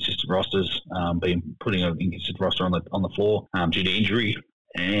inconsistent rosters, putting an inconsistent roster on the floor due to injury.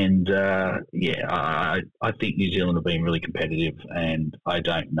 And, I think New Zealand have been really competitive, and I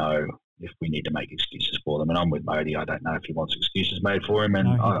don't know if we need to make excuses for them. And I'm with Modi. I don't know if he wants excuses made for him.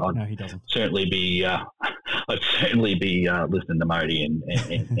 And no, he doesn't. Certainly be, I'd certainly be listening to Modi and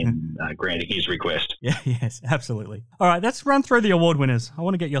granting his request. Yeah, yes, absolutely. All right, let's run through the award winners. I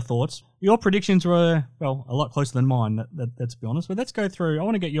want to get your thoughts. Your predictions were, well, a lot closer than mine, let's be honest. But let's go through. I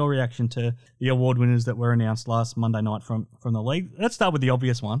want to get your reaction to the award winners that were announced last Monday night from the league. Let's start with the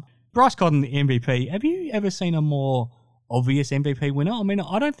obvious one. Bryce Cotton, the MVP. Have you ever seen a more obvious MVP winner? I mean,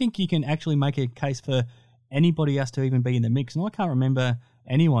 I don't think you can actually make a case for anybody else to even be in the mix, and I can't remember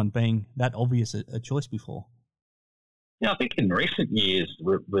anyone being that obvious a choice before. Yeah, I think in recent years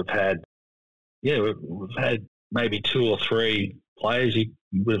we've had maybe 2 or 3 players you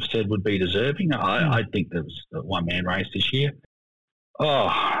would have said would be deserving. I think there was a one-man race this year.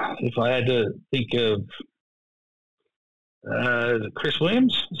 If I had to think of Chris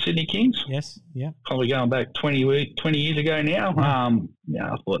Williams, Sydney Kings. Yes, yeah. Probably going back 20 years ago now. I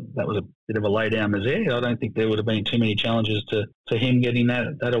thought that was a bit of a lay down there. I don't think there would have been too many challenges to him getting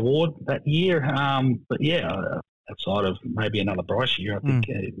that award that year. But outside of maybe another Bryce year, I think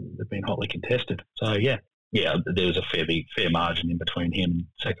they've been hotly contested. So there was a fair margin in between him and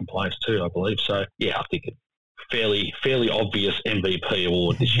second place too, I believe. So I think a fairly obvious MVP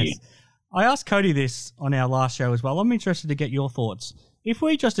award this year. I asked Cody this on our last show as well. I'm interested to get your thoughts. If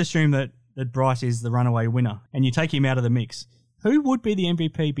we just assume that Bryce is the runaway winner and you take him out of the mix, who would be the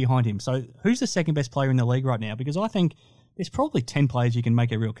MVP behind him? So who's the second best player in the league right now? Because I think there's probably 10 players you can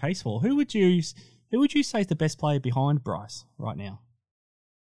make a real case for. Who would you say is the best player behind Bryce right now?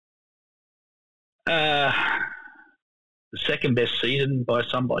 The second best season by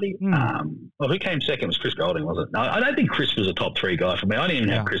somebody. Who came second was Chris Golding, was it? No, I don't think Chris was a top 3 guy for me. I didn't even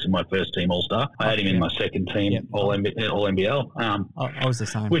have Chris in my first team All-Star. I had him in my second team All-NBL. I was the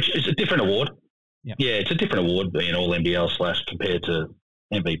same. Which is a different award. Yeah, it's a different award being All-NBL / compared to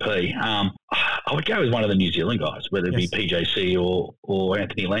MVP. I would go with one of the New Zealand guys, whether it be PJC or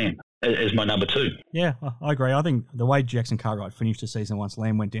Anthony Lamb, as my number 2. Yeah, I agree. I think the way Jackson Cartwright finished the season once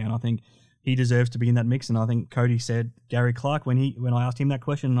Lamb went down, I think he deserves to be in that mix. And I think Cody said Gary Clark when I asked him that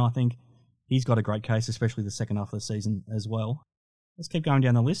question, and I think he's got a great case, especially the second half of the season as well. Let's keep going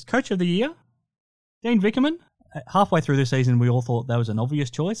down the list. Coach of the Year, Dean Vickerman. Halfway through the season, we all thought that was an obvious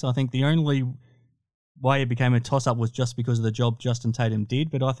choice. I think the only way it became a toss-up was just because of the job Justin Tatum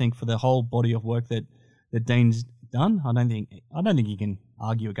did. But I think for the whole body of work that Dean's done, I don't think you can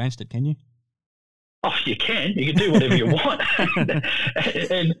argue against it, can you? Oh, you can. You can do whatever you want.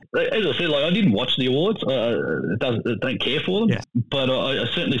 And as I said, I didn't watch the awards. I don't care for them. Yes. But I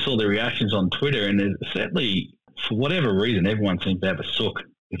certainly saw the reactions on Twitter, and certainly, for whatever reason, everyone seems to have a sook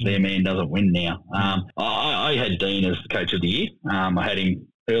if their man doesn't win now. I had Dean as the Coach of the Year. I had him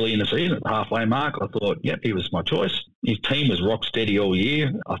early in the season at the halfway mark. I thought, yep, he was my choice. His team was rock steady all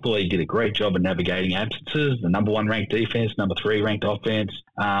year. I thought he did a great job of navigating absences. The number 1 ranked defense, number 3 ranked offense,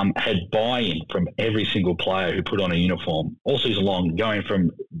 had buy-in from every single player who put on a uniform all season long, going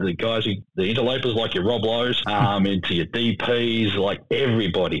from the guys, the interlopers like your Rob Lowe's, into your DPs, like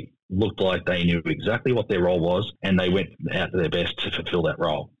everybody looked like they knew exactly what their role was, and they went out to their best to fulfill that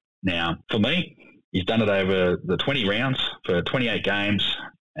role. Now, for me, he's done it over the 20 rounds for 28 games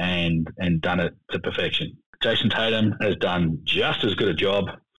and done it to perfection. Jason Tatum has done just as good a job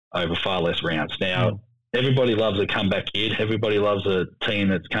over far less rounds. Now, everybody loves a comeback kid. Everybody loves a team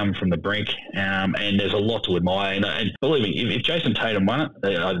that's come from the brink, and there's a lot to admire. And believe me, if Jason Tatum won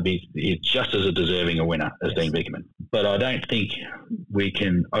it, he's just as a deserving a winner as Dean Vickerman. But I don't think we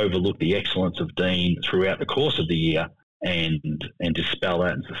can overlook the excellence of Dean throughout the course of the year and dispel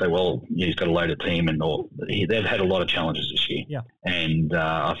that and to say, well, he's got a loaded team and they've had a lot of challenges this year. Yeah. And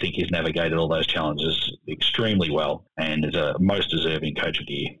I think he's navigated all those challenges extremely well and is a most deserving Coach of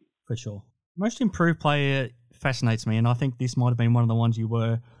the Year. For sure. Most improved player fascinates me, and I think this might have been one of the ones you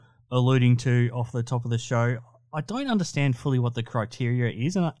were alluding to off the top of the show. I don't understand fully what the criteria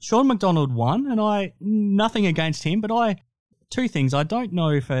is. And Sean McDonald won, and nothing against him, but two things. I don't know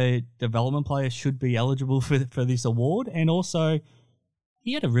if a development player should be eligible for this award, and also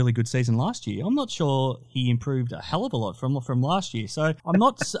he had a really good season last year. I'm not sure he improved a hell of a lot from last year, so I'm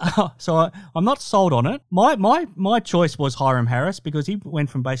not sold on it. My choice was Hiram Harris because he went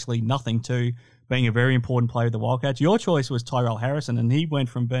from basically nothing to being a very important player of the Wildcats. Your choice was Tyrell Harrison, and he went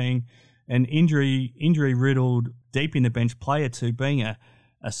from being an injury riddled, deep in the bench player to being a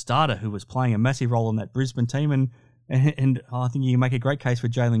starter who was playing a massive role in that Brisbane team. And I think you can make a great case for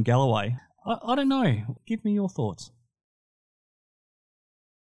Jalen Galloway. I don't know. Give me your thoughts.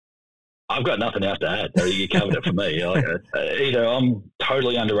 I've got nothing else to add. You covered it for me. Either I'm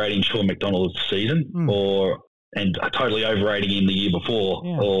totally underrating Sean McDonald's season and totally overrating him the year before,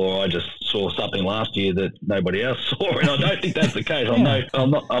 or I just saw something last year that nobody else saw, and I don't think that's the case.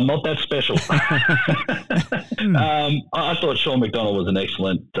 I'm not that special. I thought Sean McDonald was an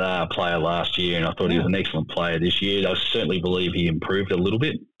excellent player last year, and I thought he was an excellent player this year. I certainly believe he improved a little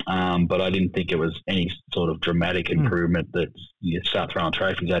bit, but I didn't think it was any sort of dramatic improvement that you start throwing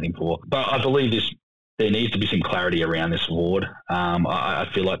trophies at him for. But I believe there needs to be some clarity around this award. I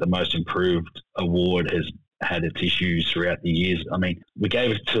feel like the most improved award has had its issues throughout the years. I mean, we gave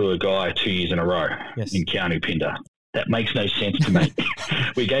it to a guy 2 years in a row in Keanu Pinder. That makes no sense to me.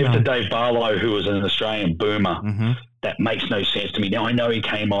 We gave it to Dave Barlow, who was an Australian boomer. Mm-hmm. That makes no sense to me. Now, I know he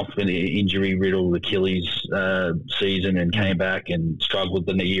came off an injury-riddled Achilles season and came back and struggled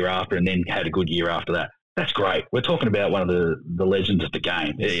the year after and then had a good year after that. That's great. We're talking about one of the legends of the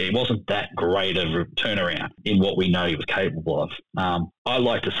game. It wasn't that great of a turnaround in what we know he was capable of. I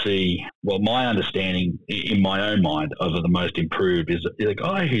like to see, my understanding in my own mind of the most improved is a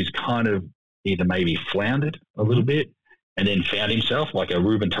guy who's kind of either maybe floundered a little bit and then found himself like a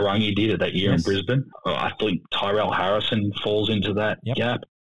Ruben Tarangi did at that year in Brisbane. I think Tyrell Harrison falls into that gap.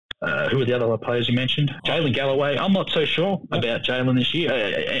 Who are the other players you mentioned? Jalen Galloway. I'm not so sure about Jalen this year.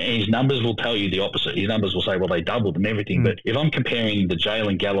 His numbers will tell you the opposite. His numbers will say, well, they doubled and everything. But if I'm comparing the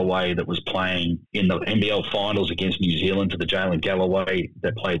Jalen Galloway that was playing in the NBL finals against New Zealand to the Jalen Galloway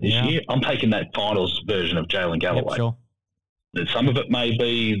that played this year, I'm taking that finals version of Jalen Galloway. Yep, sure. Some of it may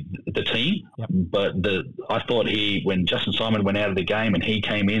be the team, but I thought when Justin Simon went out of the game and he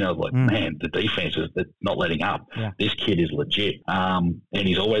came in, I was like, man, the defense is not letting up. Yeah. This kid is legit. And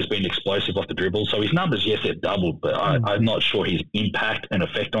he's always been explosive off the dribble. So his numbers, yes, they've doubled, but I'm not sure his impact and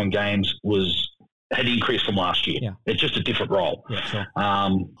effect on games had increased from last year. Yeah. It's just a different role. Yeah, sure.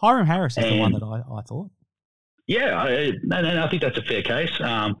 Hiram Harris is the one that I thought. Yeah, I think that's a fair case.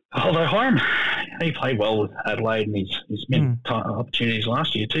 Although Hiram, he played well with Adelaide and his many opportunities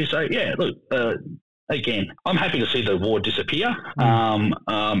last year too. So, yeah, look, again, I'm happy to see the award disappear.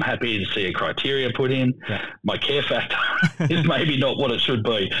 I'm happy to see a criteria put in. Yeah. My care factor is maybe not what it should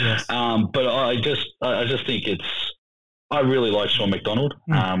be. Yes. But I just think I really like Sean McDonald.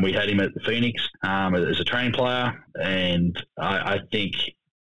 We had him at the Phoenix as a training player, and I think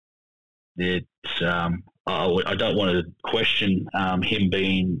that I don't want to question him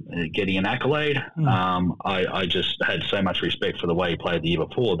getting an accolade. I just had so much respect for the way he played the year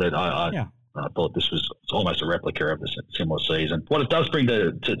before that I thought this was almost a replica of a similar season. What it does bring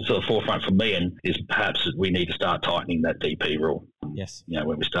to the forefront for me is perhaps that we need to start tightening that DP rule. Yes.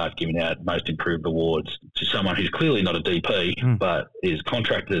 When we start giving out most improved awards to someone who's clearly not a DP, but is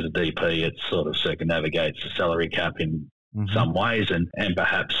contracted as a DP, it sort of circumnavigates the salary cap in some ways and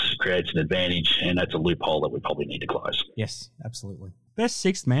perhaps creates an advantage, and that's a loophole that we probably need to close. Yes, absolutely. Best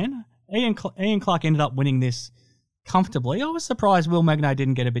sixth man, Ian Clark ended up winning this comfortably. I was surprised Will Magnay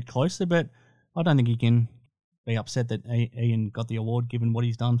didn't get a bit closer, but I don't think he can be upset that Ian got the award given what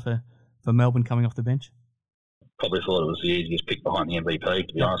he's done for Melbourne coming off the bench. Probably thought it was the easiest pick behind the MVP,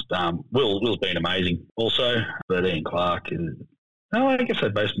 to be honest. Will's been amazing also, but Ian Clark I guess they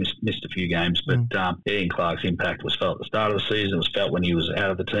both missed a few games, but Ian Clark's impact was felt at the start of the season. It was felt when he was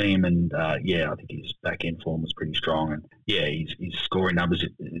out of the team, and I think his back end form was pretty strong. And his scoring numbers,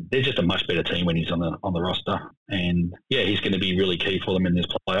 they're just a much better team when he's on the roster. And he's going to be really key for them in this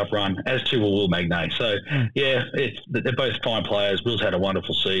playoff run, as too will Will Magnay. So they're both fine players. Will's had a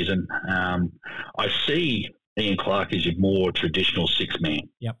wonderful season. I see Ian Clark is your more traditional six-man,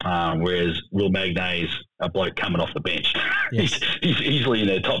 whereas Will Magnay's a bloke coming off the bench. Yes. he's easily in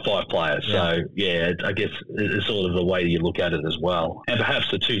their top five players. Yeah. So, I guess it's sort of the way that you look at it as well. And perhaps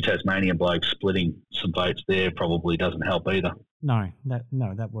the two Tasmanian blokes splitting some votes there probably doesn't help either. No,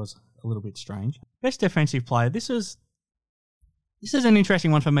 that was a little bit strange. Best defensive player. This is an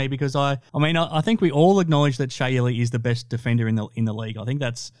interesting one for me because I think we all acknowledge that Shea Ili is the best defender in the league. I think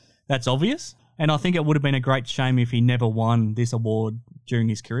that's obvious. And I think it would have been a great shame if he never won this award during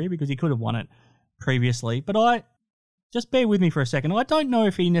his career because he could have won it previously. But just bear with me for a second. I don't know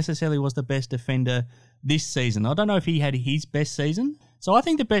if he necessarily was the best defender this season. I don't know if he had his best season. So I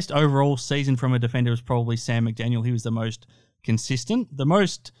think the best overall season from a defender was probably Sam McDaniel. He was the most consistent. The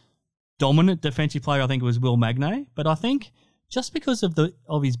most dominant defensive player I think was Will Magnay. But I think just because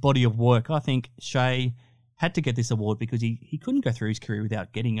of his body of work, I think Shea had to get this award because he couldn't go through his career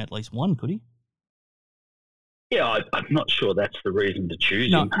without getting at least one, could he? Yeah, I'm not sure that's the reason to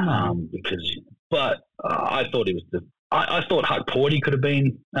choose him. But I thought he was I thought Huck Porty could have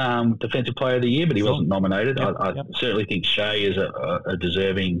been Defensive Player of the Year, but he wasn't nominated. I certainly think Shea is a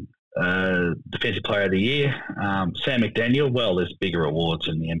deserving Defensive Player of the Year. Sam McDaniel, well, there's bigger awards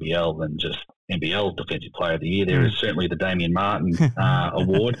in the NBL than just NBL Defensive Player of the Year. There is certainly the Damian Martin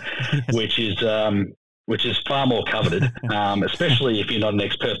award, which is far more coveted, especially if you're not an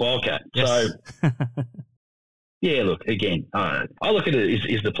ex-Perth Wildcat. Yes. So. Yeah, look, again, I look at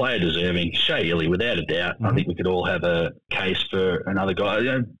it, is the player deserving? Shea Ili, without a doubt. I think we could all have a case for another guy.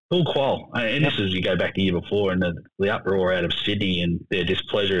 Paul Quoll, and this is, you go back the year before, and the uproar out of Sydney and their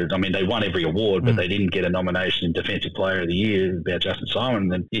displeasure. I mean, they won every award, but they didn't get a nomination in Defensive Player of the Year about Justin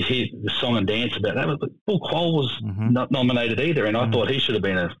Simon. And you hear the song and dance about that, but Paul Quoll was not nominated either, and I thought he should have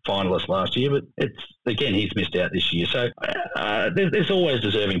been a finalist last year, but he's missed out this year. So there's always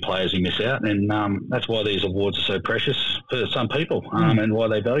deserving players who miss out, and that's why these awards are so precious for some people, and why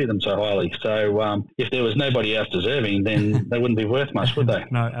they value them so highly. So if there was nobody else deserving, then they wouldn't be worth much, would they?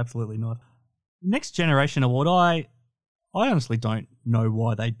 No, absolutely not. Next Generation Award, I honestly don't know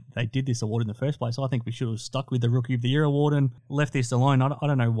why they did this award in the first place. I think we should have stuck with the Rookie of the Year award and left this alone. I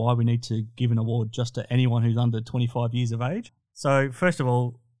don't know why we need to give an award just to anyone who's under 25 years of age. So first of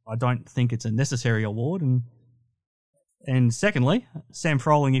all, I don't think it's a necessary award. And secondly, Sam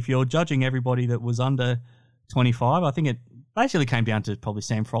Froling, if you're judging everybody that was under 25, I think it basically came down to probably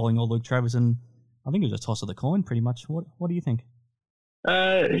Sam Froling or Luke Travers, and I think it was a toss of the coin pretty much. What do you think?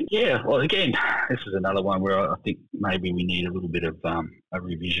 Well, again, this is another one where I think maybe we need a little bit of a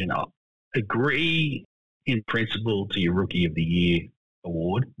revision. I agree in principle to your Rookie of the Year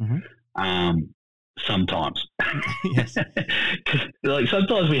award. Sometimes. Yes. Like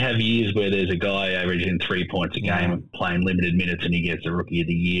sometimes we have years where there's a guy averaging 3 points a game and playing limited minutes and he gets the Rookie of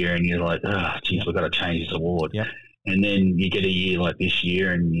the Year and you're like, oh, geez, we've got to change this award. Yep. And then you get a year like this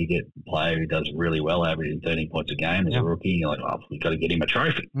year and you get a player who does really well, averaging 13 points a game as a rookie. You're like, oh, we've got to get him a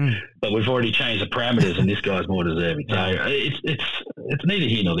trophy. But we've already changed the parameters and this guy's more deserving. So it's neither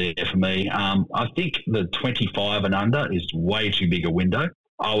here nor there for me. I think the 25 and under is way too big a window.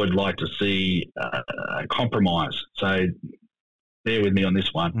 I would like to see a compromise. So bear with me on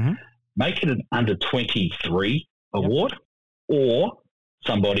this one. Mm-hmm. Make it an under 23 award, or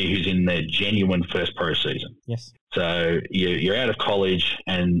somebody who's in their genuine first pro season. Yes. So you're out of college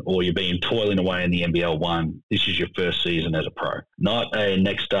or you're being toiling away in the NBL 1. This is your first season as a pro. Not a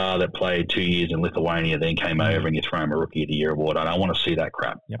next star that played 2 years in Lithuania, then came over and you throw him a Rookie of the Year award. I don't want to see that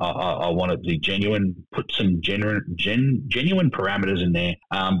crap. Yep. I want it to be genuine, put some genuine parameters in there.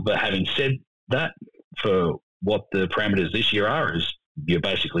 But having said that, for what the parameters this year are, is you're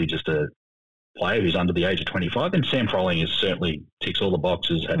basically just a player who's under the age of 25, and Sam Froling is certainly ticks all the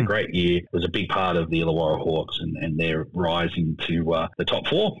boxes, had a great year, was a big part of the Illawarra Hawks and their rising to the top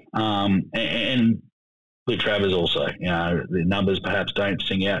 4. And Luke Travers also, the numbers perhaps don't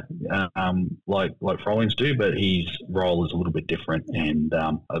sing out like Froling's do, but his role is a little bit different. And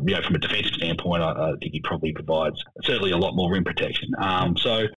from a defensive standpoint, I think he probably provides certainly a lot more rim protection.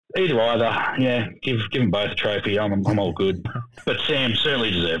 So either, give them both a trophy. I'm all good. But Sam certainly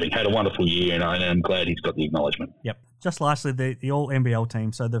deserving. Had a wonderful year, and I'm glad he's got the acknowledgement. Yep. Just lastly, the all NBL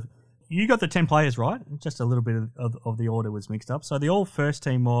team. So you got the 10 players right. Just a little bit of the order was mixed up. So the all first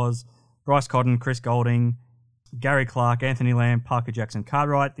team was Bryce Cotton, Chris Golding, Gary Clark, Anthony Lamb, Parker Jackson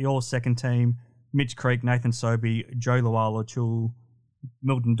Cartwright. The all second team, Mitch Creek, Nathan Sobey, Joe Luala-Chul,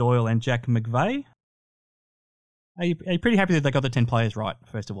 Milton Doyle, and Jack McVeigh. Are you pretty happy that they got the 10 players right,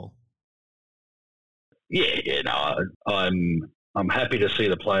 first of all? I'm happy to see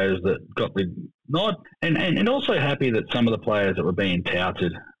the players that got the nod, and also happy that some of the players that were being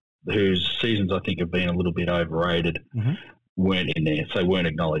touted, whose seasons I think have been a little bit overrated, weren't in there, so weren't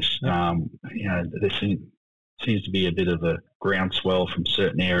acknowledged. Yep. There seems to be a bit of a groundswell from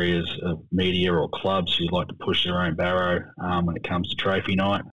certain areas of media or clubs who like to push their own barrow when it comes to trophy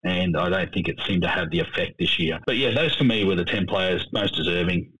night, and I don't think it seemed to have the effect this year. But yeah, those for me were the 10 players most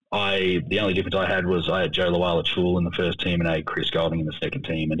deserving. The only difference I had was I had Joe Luala-Chul in the first team and I had Chris Golding in the second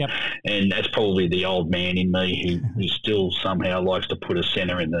team. And that's probably the old man in me who still somehow likes to put a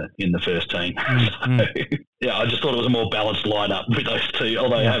centre in the first team. So, I just thought it was a more balanced lineup with those two.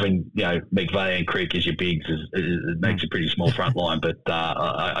 Although having McVeigh and Creek as your bigs it makes a pretty small front line. But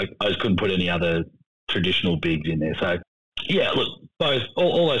I just couldn't put any other traditional bigs in there. So yeah, look,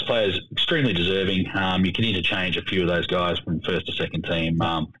 all those players extremely deserving. You can interchange a few of those guys from first to second team,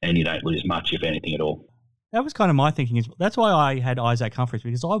 and you don't lose much, if anything at all. That was kind of my thinking. That's why I had Isaac Humphries,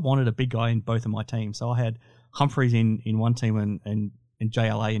 because I wanted a big guy in both of my teams. So I had Humphries in one team and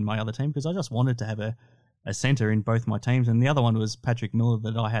JLA in my other team, because I just wanted to have a centre in both my teams. And the other one was Patrick Miller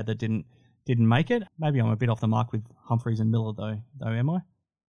that I had that didn't make it. Maybe I'm a bit off the mark with Humphries and Miller though, am I?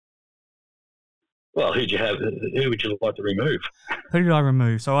 Well, who would you like to remove? Who did I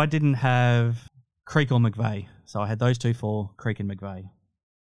remove? So I didn't have Creek or McVeigh. So I had those two for Creek and McVeigh.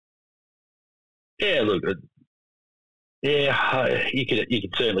 Yeah, look, you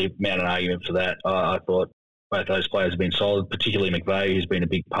could certainly mount an argument for that. I thought both those players have been solid, particularly McVeigh, who's been a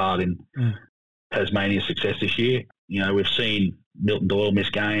big part in Tasmania's success this year. We've seen Milton Doyle miss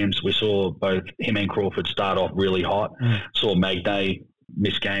games. We saw both him and Crawford start off really hot. Saw Magnay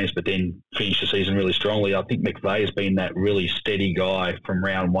miss games, but then finish the season really strongly. I think McVeigh has been that really steady guy from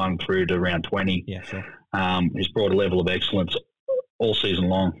round 1 through to round 20. Yeah, sure. He's brought a level of excellence all season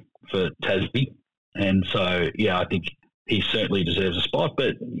long for Tasby. And so, I think he certainly deserves a spot.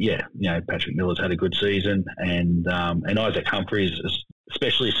 But, Patrick Miller's had a good season. And Isaac Humphries,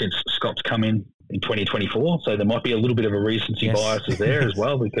 especially since Scott's come in 2024. So there might be a little bit of a recency bias there as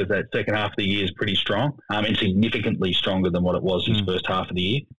well, because that second half of the year is pretty strong and significantly stronger than what it was his first half of the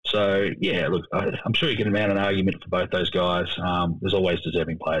year. So, look, I'm sure you can mount an argument for both those guys. There's always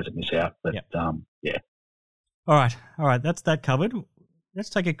deserving players that miss out. But, All right. That's that covered. Let's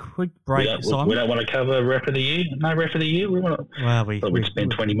take a quick break, Simon. We don't want to cover Ref of the Year. No Ref of the Year. We'd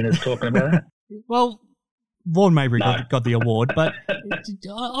spend 20 minutes talking about that. Well, Vaughan Mabry got the award, but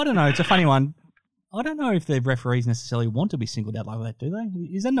I don't know. It's a funny one. I don't know if the referees necessarily want to be singled out like that, do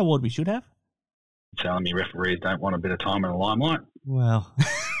they? Is that an award we should have? You're telling me referees don't want a bit of time in the limelight? Well,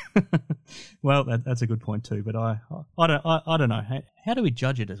 that's a good point too. But I don't know. How do we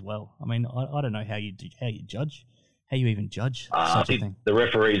judge it as well? I mean, I don't know how you judge. How you even judge such a thing? The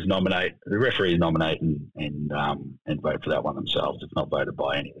referees nominate and vote for that one themselves. It's not voted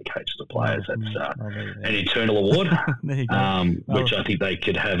by any of the coaches or players. That's an internal award, which I think they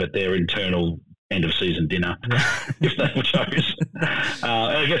could have at their internal end of season dinner if they chose. And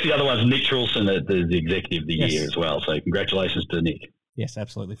I guess the other one's Nick Trilson, the executive of the year as well. So congratulations to Nick. Yes,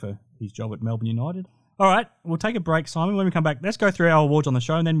 absolutely, for his job at Melbourne United. All right, we'll take a break, Simon. When we come back, let's go through our awards on the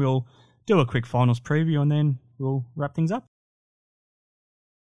show, and then we'll do a quick finals preview, and then we'll wrap things up.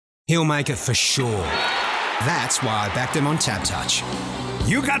 He'll make it for sure. That's why I backed him on Tap Touch.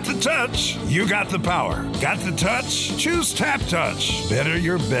 You got the touch, you got the power. Got the touch? Choose Tap Touch. Better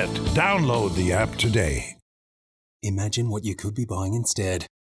your bet. Download the app today. Imagine what you could be buying instead.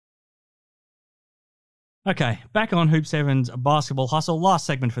 Okay, back on Hoop 7's Basketball Hustle. Last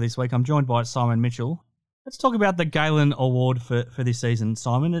segment for this week. I'm joined by Simon Mitchell. Let's talk about the Galen Award for this season,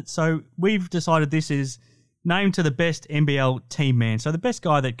 Simon. So we've decided this is named to the best NBL team man. So the best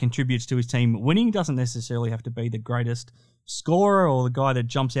guy that contributes to his team winning doesn't necessarily have to be the greatest scorer or the guy that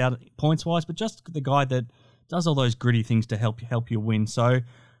jumps out points-wise, but just the guy that does all those gritty things to help you win. So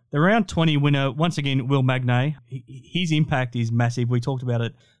the round 20 winner, once again, Will Magnay. His impact is massive. We talked about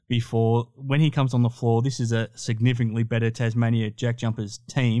it before. When he comes on the floor, this is a significantly better Tasmania Jack Jumpers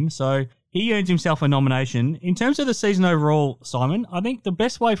team. So he earns himself a nomination. In terms of the season overall, Simon, I think the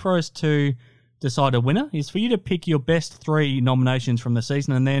best way for us to decide a winner is for you to pick your best 3 nominations from the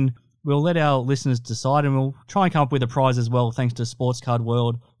season, and then we'll let our listeners decide, and we'll try and come up with a prize as well, thanks to Sports Card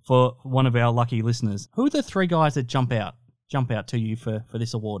World, for one of our lucky listeners. Who are the 3 guys that jump out to you for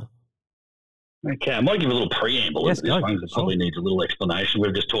this award? Okay, I might give a little preamble. Yes, this one probably needs a little explanation.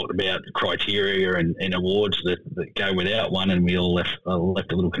 We've just talked about criteria and awards that go without one, and we all left a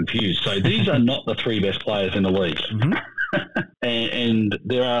little confused. So these are not the 3 best players in the league. Mm-hmm. and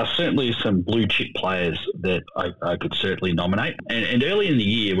there are certainly some blue chip players that I could certainly nominate. And early in the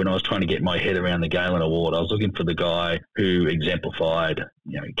year, when I was trying to get my head around the Galen Award, I was looking for the guy who exemplified,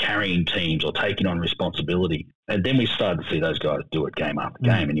 carrying teams or taking on responsibility. And then we started to see those guys do it game after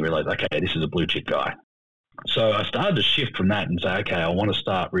game, and you realize, okay, this is a blue chip guy. So I started to shift from that and say, okay, I want to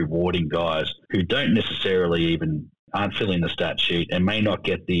start rewarding guys who don't necessarily even aren't filling the stat sheet and may not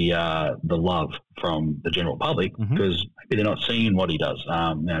get the love from the general public because maybe they're not seeing what he does.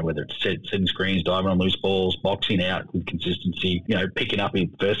 Whether it's setting screens, diving on loose balls, boxing out with consistency, picking up his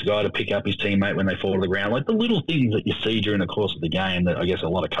first guy to pick up his teammate when they fall to the ground, like the little things that you see during the course of the game that I guess a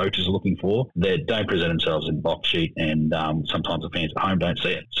lot of coaches are looking for that don't present themselves in box sheet, and sometimes the fans at home don't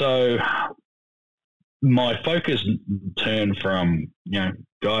see it. So my focus turned from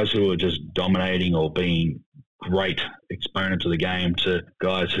guys who are just dominating or being great exponents of the game to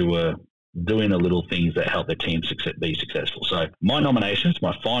guys who are doing the little things that help their team be successful. So my nominations,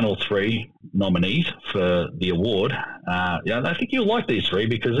 my final 3 nominees for the award, I think you'll like these 3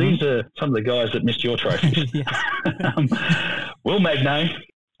 because these are some of the guys that missed your trophies. Will Magnay,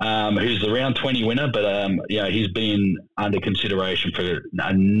 who's the round 20 winner, but he's been under consideration for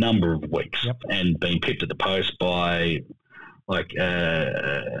a number of weeks and been pipped at the post by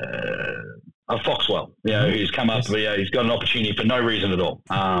Foxwell, who's come up, he's got an opportunity for no reason at all.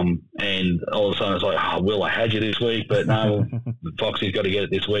 And all of a sudden it's like, Will, I had you this week, but no, Foxy's got to get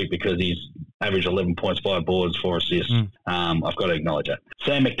it this week because he's averaged 11 points, 5 boards, 4 assists. I've got to acknowledge that.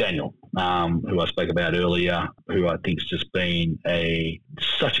 Sam McDaniel, who I spoke about earlier, who I think's just been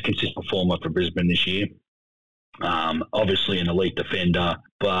such a consistent performer for Brisbane this year. Obviously an elite defender,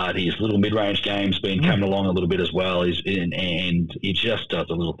 but his little mid-range game's been coming along a little bit as well. And he just does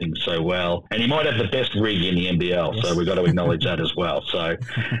the little things so well. And he might have the best rig in the NBL, so we've got to acknowledge that as well. So,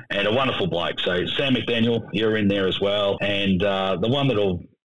 and a wonderful bloke. So Sam McDaniel, you're in there as well. And the one that'll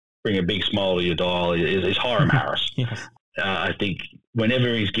bring a big smile to your dial is Hiram Harris. I think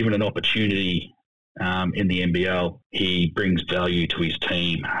whenever he's given an opportunity in the NBL, he brings value to his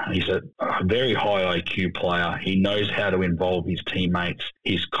team. He's a very high IQ player. He knows how to involve his teammates.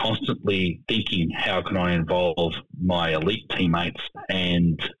 He's constantly thinking, how can I involve my elite teammates?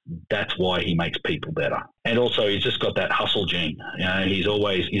 And that's why he makes people better. And also, he's just got that hustle gene. He's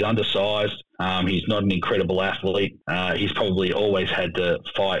undersized. He's not an incredible athlete. He's probably always had to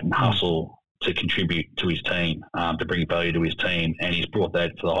fight and hustle to contribute to his team, to bring value to his team, and he's brought that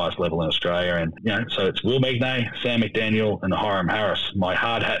to the highest level in Australia. And so it's Will Magnay, Sam McDaniel, and Hiram Harris, my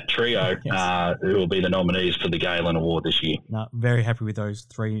hard hat trio, who will be the nominees for the Galen Award this year. No, very happy with those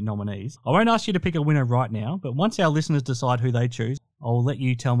 3 nominees. I won't ask you to pick a winner right now, but once our listeners decide who they choose, I'll let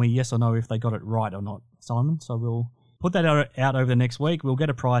you tell me yes or no if they got it right or not, Simon. So we'll put that out over the next week. We'll get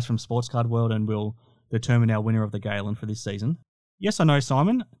a prize from Sports Card World, and we'll determine our winner of the Galen for this season. Yes or no,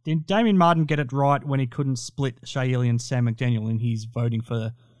 Simon? Did Damien Martin get it right when he couldn't split Shea Ili and Sam McDaniel in his voting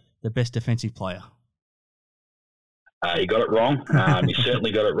for the best defensive player? He got it wrong. He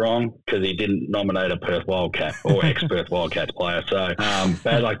certainly got it wrong because he didn't nominate a Perth Wildcat or ex-Perth Wildcats player. So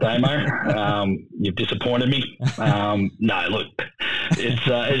bad luck, Damo. You've disappointed me. No, look, It's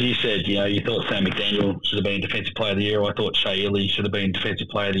as you said, you thought Sam McDaniel should have been Defensive Player of the Year. I thought Shea Ili should have been Defensive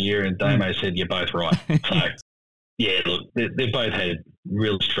Player of the Year, and Damo said you're both right. So, yeah, look, they've both had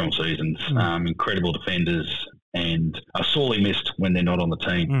really strong seasons, incredible defenders, and are sorely missed when they're not on the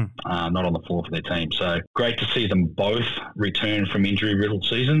team, not on the floor for their team. So great to see them both return from injury-riddled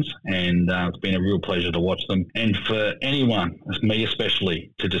seasons, and it's been a real pleasure to watch them. And for anyone, me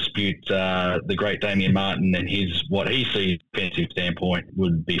especially, to dispute the great Damian Martin and what he sees defensive standpoint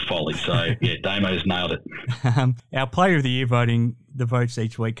would be folly. So, yeah, Damo's nailed it. Our Player of the Year voting, the votes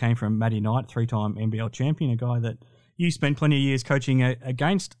each week came from Matty Knight, 3-time NBL champion, a guy that you spent plenty of years coaching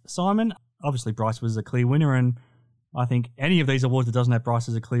against, Simon. Obviously, Bryce was a clear winner, and I think any of these awards that doesn't have Bryce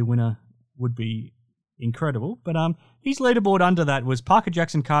as a clear winner would be incredible. But his leaderboard under that was Parker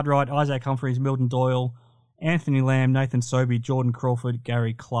Jackson Cartwright, Isaac Humphries, Milton Doyle, Anthony Lamb, Nathan Sobey, Jordan Crawford,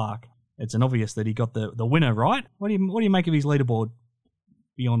 Gary Clark. It's an obvious that he got the winner right. What do you make of his leaderboard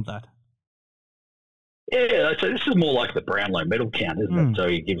beyond that? Yeah, so this is more like the Brownlow medal count, isn't it? So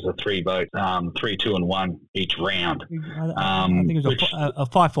he gives a 3 vote, 3, 2, and 1 each round. I think it was a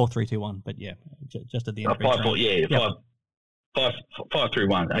 5, 4, 3, 2, 1, but yeah, just at the end. 5, 4, yeah, yep. 5, 3,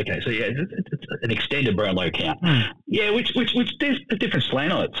 1. Okay, so yeah, it's an extended Brownlow count. Yeah, which there's a different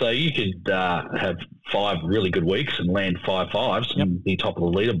slant on it. So you could have 5 really good weeks and land 5 5s and be top of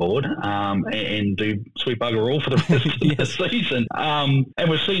the leaderboard, and do sweet bugger all for the rest of the season. And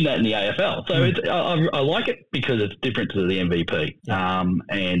we've seen that in the AFL. So I like it because it's different to the MVP,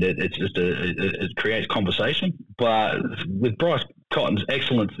 and it creates conversation. But with Bryce Cotton's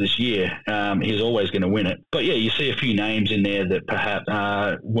excellence this year, he's always going to win it. But yeah, you see a few names in there that perhaps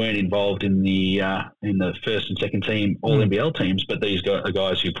weren't involved in the first and second team All NBL teams, but these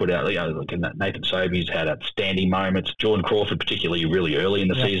guys who put out, like Nathan Sobey's had outstanding moments. Jordan Crawford, particularly really early in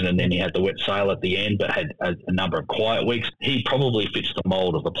the season, and then he had the wet sail at the end, but had a number of quiet weeks. He probably fits the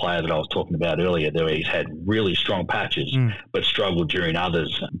mold of the player that I was talking about earlier, where he's had really strong patches, but struggled during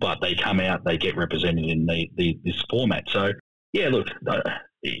others. But they come out, they get represented in this format. So, yeah, look,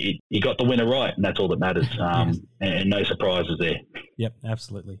 he got the winner right, and that's all that matters. And no surprises there. Yep,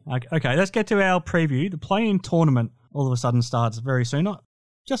 absolutely. Okay, let's get to our preview. The play-in tournament all of a sudden starts very soon.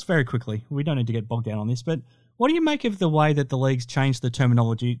 Just very quickly. We don't need to get bogged down on this, but what do you make of the way that the league's changed the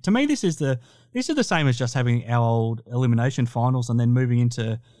terminology? To me, this is the same as just having our old elimination finals and then moving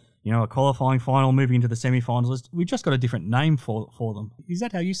into, a qualifying final, moving into the semi-finals. We've just got a different name for them. Is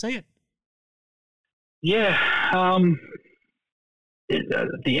that how you see it? Yeah.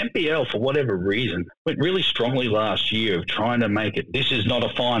 The NBL, for whatever reason, went really strongly last year of trying to make it, this is not a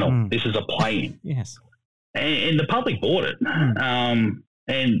final, this is a play-in. Yes. And the public bought it.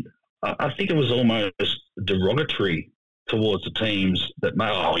 And I think it was almost derogatory towards the teams that,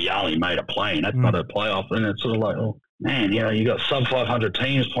 Yali made a play-in, that's not a playoff. And it's sort of like, oh, man, you got sub-500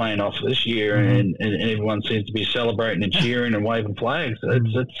 teams playing off this year, and everyone seems to be celebrating and cheering and waving flags.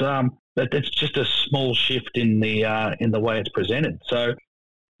 But it's just a small shift in the way it's presented. So,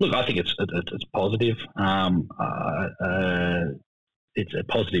 look, I think it's positive. It's a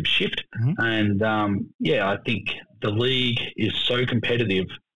positive shift, and I think the league is so competitive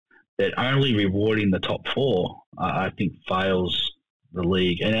that only rewarding the top 4, I think, fails the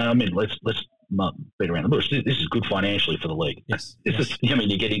league. And I mean, let's not beat around the bush. This is good financially for the league. Yes. You're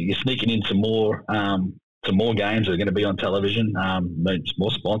sneaking in some more games that are going to be on television,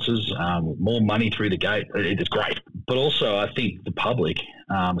 more sponsors, more money through the gate. It's great. But also, I think the public,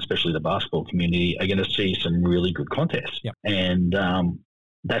 especially the basketball community, are going to see some really good contests. Yep. And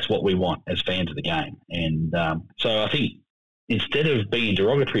that's what we want as fans of the game. And so I think instead of being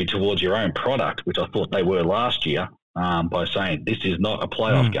derogatory towards your own product, which I thought they were last year, by saying this is not a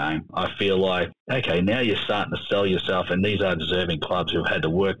playoff game, I feel like, okay, now you're starting to sell yourself, and these are deserving clubs who've had to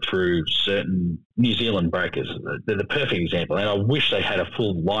work through certain New Zealand breakers. They're the perfect example, and I wish they had a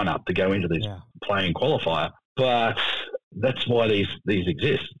full lineup to go into this playing qualifier, but that's why these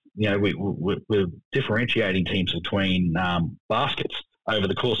exist. We're differentiating teams between baskets over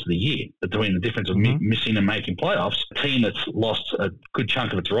the course of the year, between the difference of missing and making playoffs. A team that's lost a good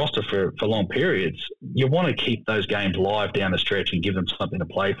chunk of its roster for long periods, you want to keep those games live down the stretch and give them something to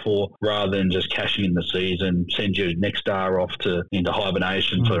play for, rather than just cashing in the season, send your next star off into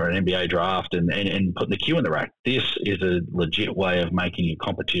hibernation for an NBA draft and putting the queue in the rack. This is a legit way of making your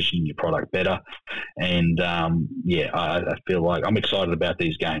competition, your product better. And I feel like I'm excited about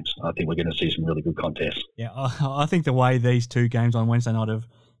these games. I think we're going to see some really good contests. Yeah, I think the way these 2 games on Wednesday night have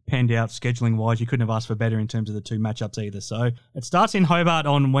panned out scheduling wise, you couldn't have asked for better in terms of the 2 matchups either. So it starts in Hobart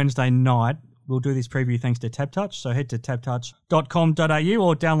on Wednesday night. We'll do this preview thanks to TabTouch. So head to tabtouch.com.au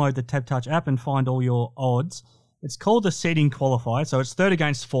or download the TabTouch app and find all your odds. It's called the seeding qualifier, so it's third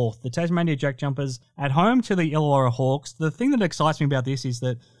against fourth. The Tasmania Jack Jumpers at home to the Illawarra Hawks. The thing that excites me about this is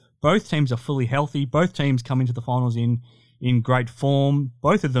that both teams are fully healthy. Both teams come into the finals in great form.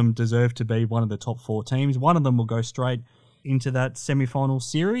 Both of them deserve to be one of the top 4 teams. One of them will go straight into that semi-final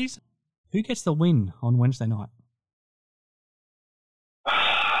series. Who gets the win on Wednesday night?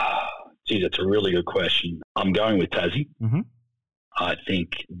 Geez, that's a really good question. I'm going with Tassie. Mm-hmm. I think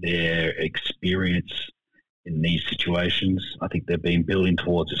their experience in these situations, I think they've been building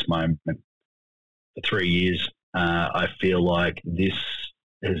towards this moment for 3 years. I feel like this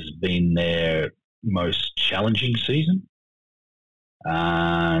has been their most challenging season.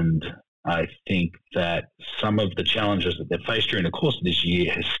 And I think that some of the challenges that they've faced during the course of this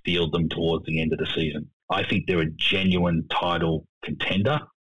year has steeled them towards the end of the season. I think they're a genuine title contender,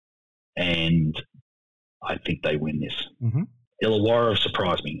 and I think they win this. Mm-hmm. Illawarra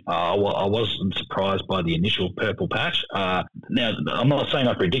surprised me. I wasn't surprised by the initial purple patch. Now, I'm not saying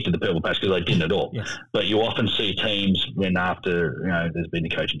I predicted the purple patch because I didn't at all. Yes. But you often see teams when after there's been a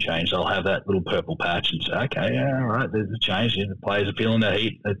coaching change, they'll have that little purple patch and say, okay, yeah, all right, there's a change. The players are feeling the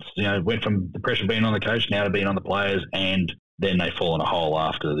heat. It's went from the pressure being on the coach now to being on the players, and then they fall in a hole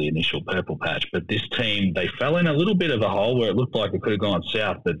after the initial purple patch. But this team, they fell in a little bit of a hole where it looked like it could have gone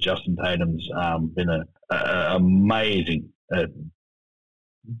south. But Justin Tatum's been an amazing.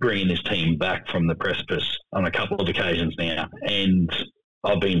 Bringing this team back from the precipice on a couple of occasions now, and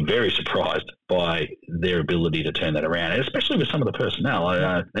I've been very surprised by their ability to turn that around, especially with some of the personnel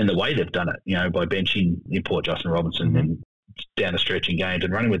and the way they've done it. By benching import Justin Robinson Mm-hmm. and down the stretch in games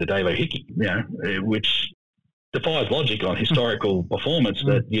and running with the Davo Hickey, which defies logic on historical performance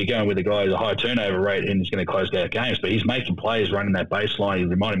that you're going with a guy with a high turnover rate and he's going to close out games, but he's making plays running that baseline. He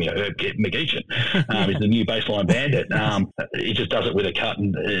reminded me of Herb McGeechan. He's the new baseline bandit. He just does it with a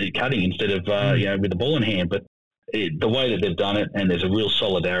cutting instead of with the ball in hand. But the way that they've done it, and there's a real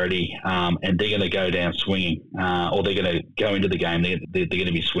solidarity, and they're going to go down swinging, or they're going to go into the game. They're going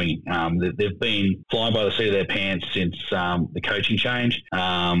to be swinging. They've been flying by the seat of their pants since the coaching change,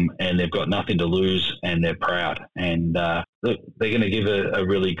 and they've got nothing to lose, and they're proud. And look, they're going to give a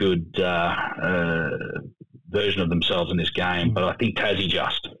really good version of themselves in this game. But I think Tassie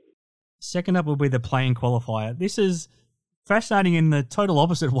just. Second up will be the playing qualifier. This is fascinating in the total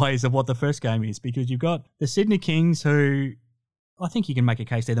opposite ways of what the first game is, because you've got the Sydney Kings, who I think you can make a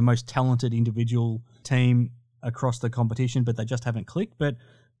case they're the most talented individual team across the competition, but they just haven't clicked. But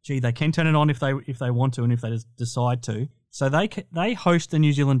gee, they can turn it on if they want to and if they decide to. So they host the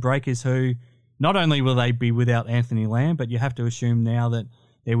New Zealand Breakers, who not only will they be without Anthony Lamb, but you have to assume now that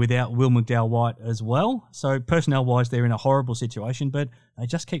they're without Will McDowell-White as well. So personnel-wise, they're in a horrible situation, but they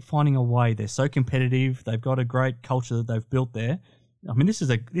just keep finding a way. They're so competitive. They've got a great culture that they've built there. I mean, this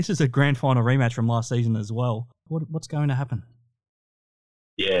is a grand final rematch from last season as well. What's going to happen?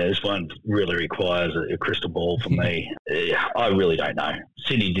 Yeah, this one really requires a crystal ball for me. I really don't know.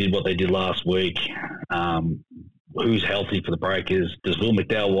 Sydney did what they did last week. Who's healthy for the Breakers? Does Will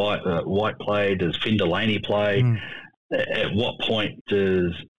McDowell-White play? Does Finn Delaney play? At what point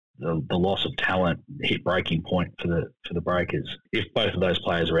does the loss of talent hit breaking point for the Breakers? If both of those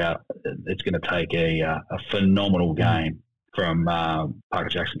players are out, it's going to take a phenomenal game from Parker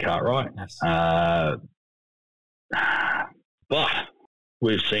Jackson-Cartwright. Yes. But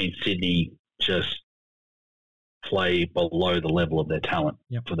we've seen Sydney just play below the level of their talent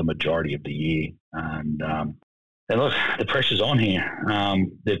for the majority of the year. And look, the pressure's on here.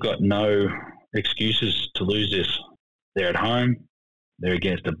 They've got no excuses to lose this. They're at home. They're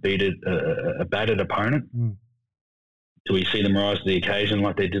against a battered opponent. Do we see them rise to the occasion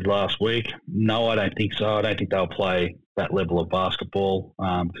like they did last week? No, I don't think so. I don't think they'll play that level of basketball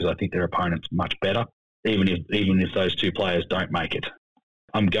because I think their opponent's much better, even if those two players don't make it.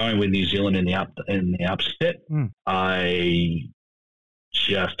 I'm going with New Zealand in the upset. I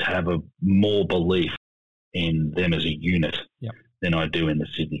just have a more belief in them as a unit than I do in the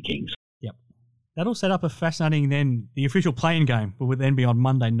Sydney Kings. That'll set up a fascinating the official playing game will then be on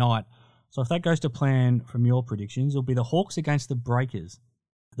Monday night. So if that goes to plan from your predictions, it'll be the Hawks against the Breakers.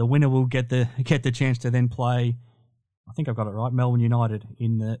 The winner will get the chance to then play, I think I've got it right, Melbourne United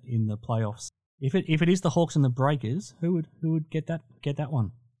in the playoffs. If it is the Hawks and the Breakers, who would get that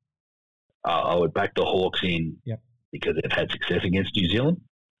one? I would back the Hawks in because they've had success against New Zealand,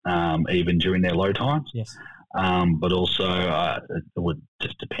 even during their low times. Yes. But also it would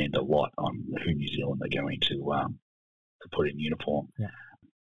just depend a lot on who New Zealand are going to put in uniform.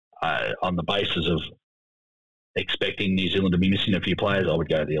 On the basis of expecting New Zealand to be missing a few players, I would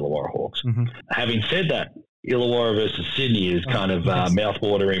go to the Illawarra Hawks. Having said that, Illawarra versus Sydney is kind of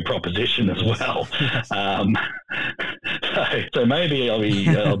mouth-watering proposition as well. So maybe I'll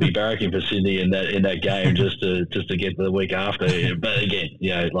be barracking for Sydney in that game just to get to the week after. But again,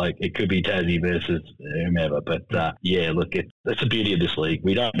 like it could be Tassie versus whomever. But look, that's the beauty of this league.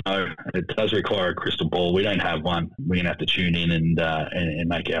 We don't know. It does require a crystal ball. We don't have one. We're gonna have to tune in and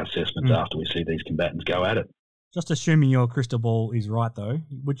make our assessments after we see these combatants go at it. Just assuming your crystal ball is right, though,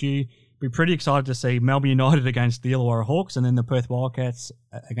 would you be pretty excited to see Melbourne United against the Illawarra Hawks and then the Perth Wildcats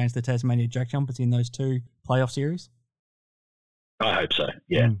against the Tasmania Jack Jumpers in those two playoff series? I hope so.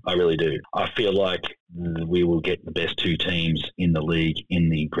 Yeah, I really do. I feel like we will get the best two teams in the league in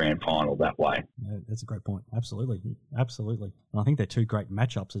the grand final that way. Yeah, that's a great point. Absolutely. And I think they're two great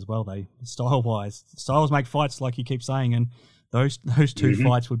matchups as well. Styles make fights, like you keep saying, and those two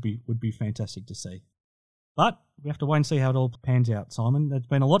fights would be fantastic to see. But we have to wait and see how it all pans out, Simon. There's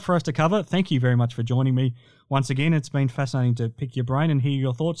been a lot for us to cover. Thank you very much for joining me once again. It's been fascinating to pick your brain and hear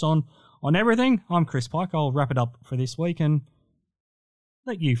your thoughts on everything. I'm Chris Pike. I'll wrap it up for this week and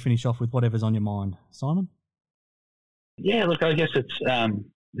let you finish off with whatever's on your mind, Simon. Yeah, look, I guess it's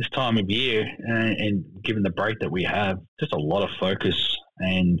this time of year and given the break that we have, just a lot of focus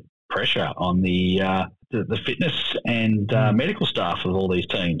and pressure on the fitness and medical staff of all these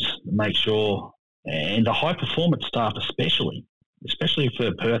teams. Make sure... And the high-performance staff especially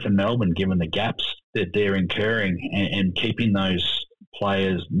for Perth and Melbourne, given the gaps that they're incurring and keeping those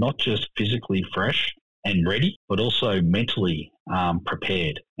players not just physically fresh and ready, but also mentally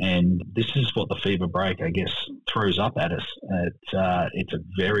prepared. And this is what the fever break, I guess, throws up at us. It's a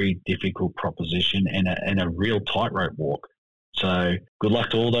very difficult proposition and a real tightrope walk. So good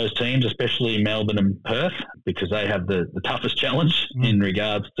luck to all those teams, especially Melbourne and Perth, because they have the toughest challenge in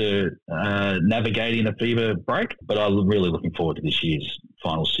regards to navigating the fever break. But I'm really looking forward to this year's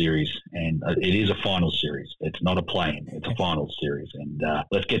final series. And it is a final series. It's not a play-in. It's a final series. And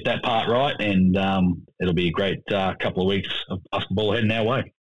let's get that part right. And it'll be a great couple of weeks of basketball heading our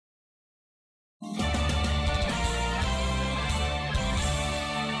way.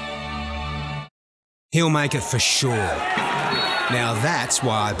 He'll make it for sure. Now that's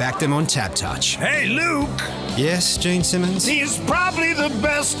why I backed him on Tap Touch. Hey, Luke. Yes, Gene Simmons? He's probably the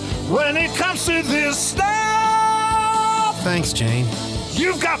best when it comes to this stuff. Thanks, Gene.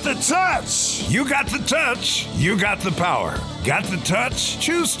 You've got the touch. You got the touch. You got the power. Got the touch?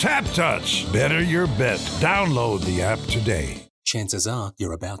 Choose Tap Touch. Better your bet. Download the app today. Chances are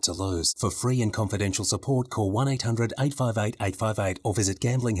you're about to lose. For free and confidential support, call 1-800-858-858 or visit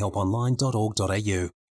gamblinghelponline.org.au.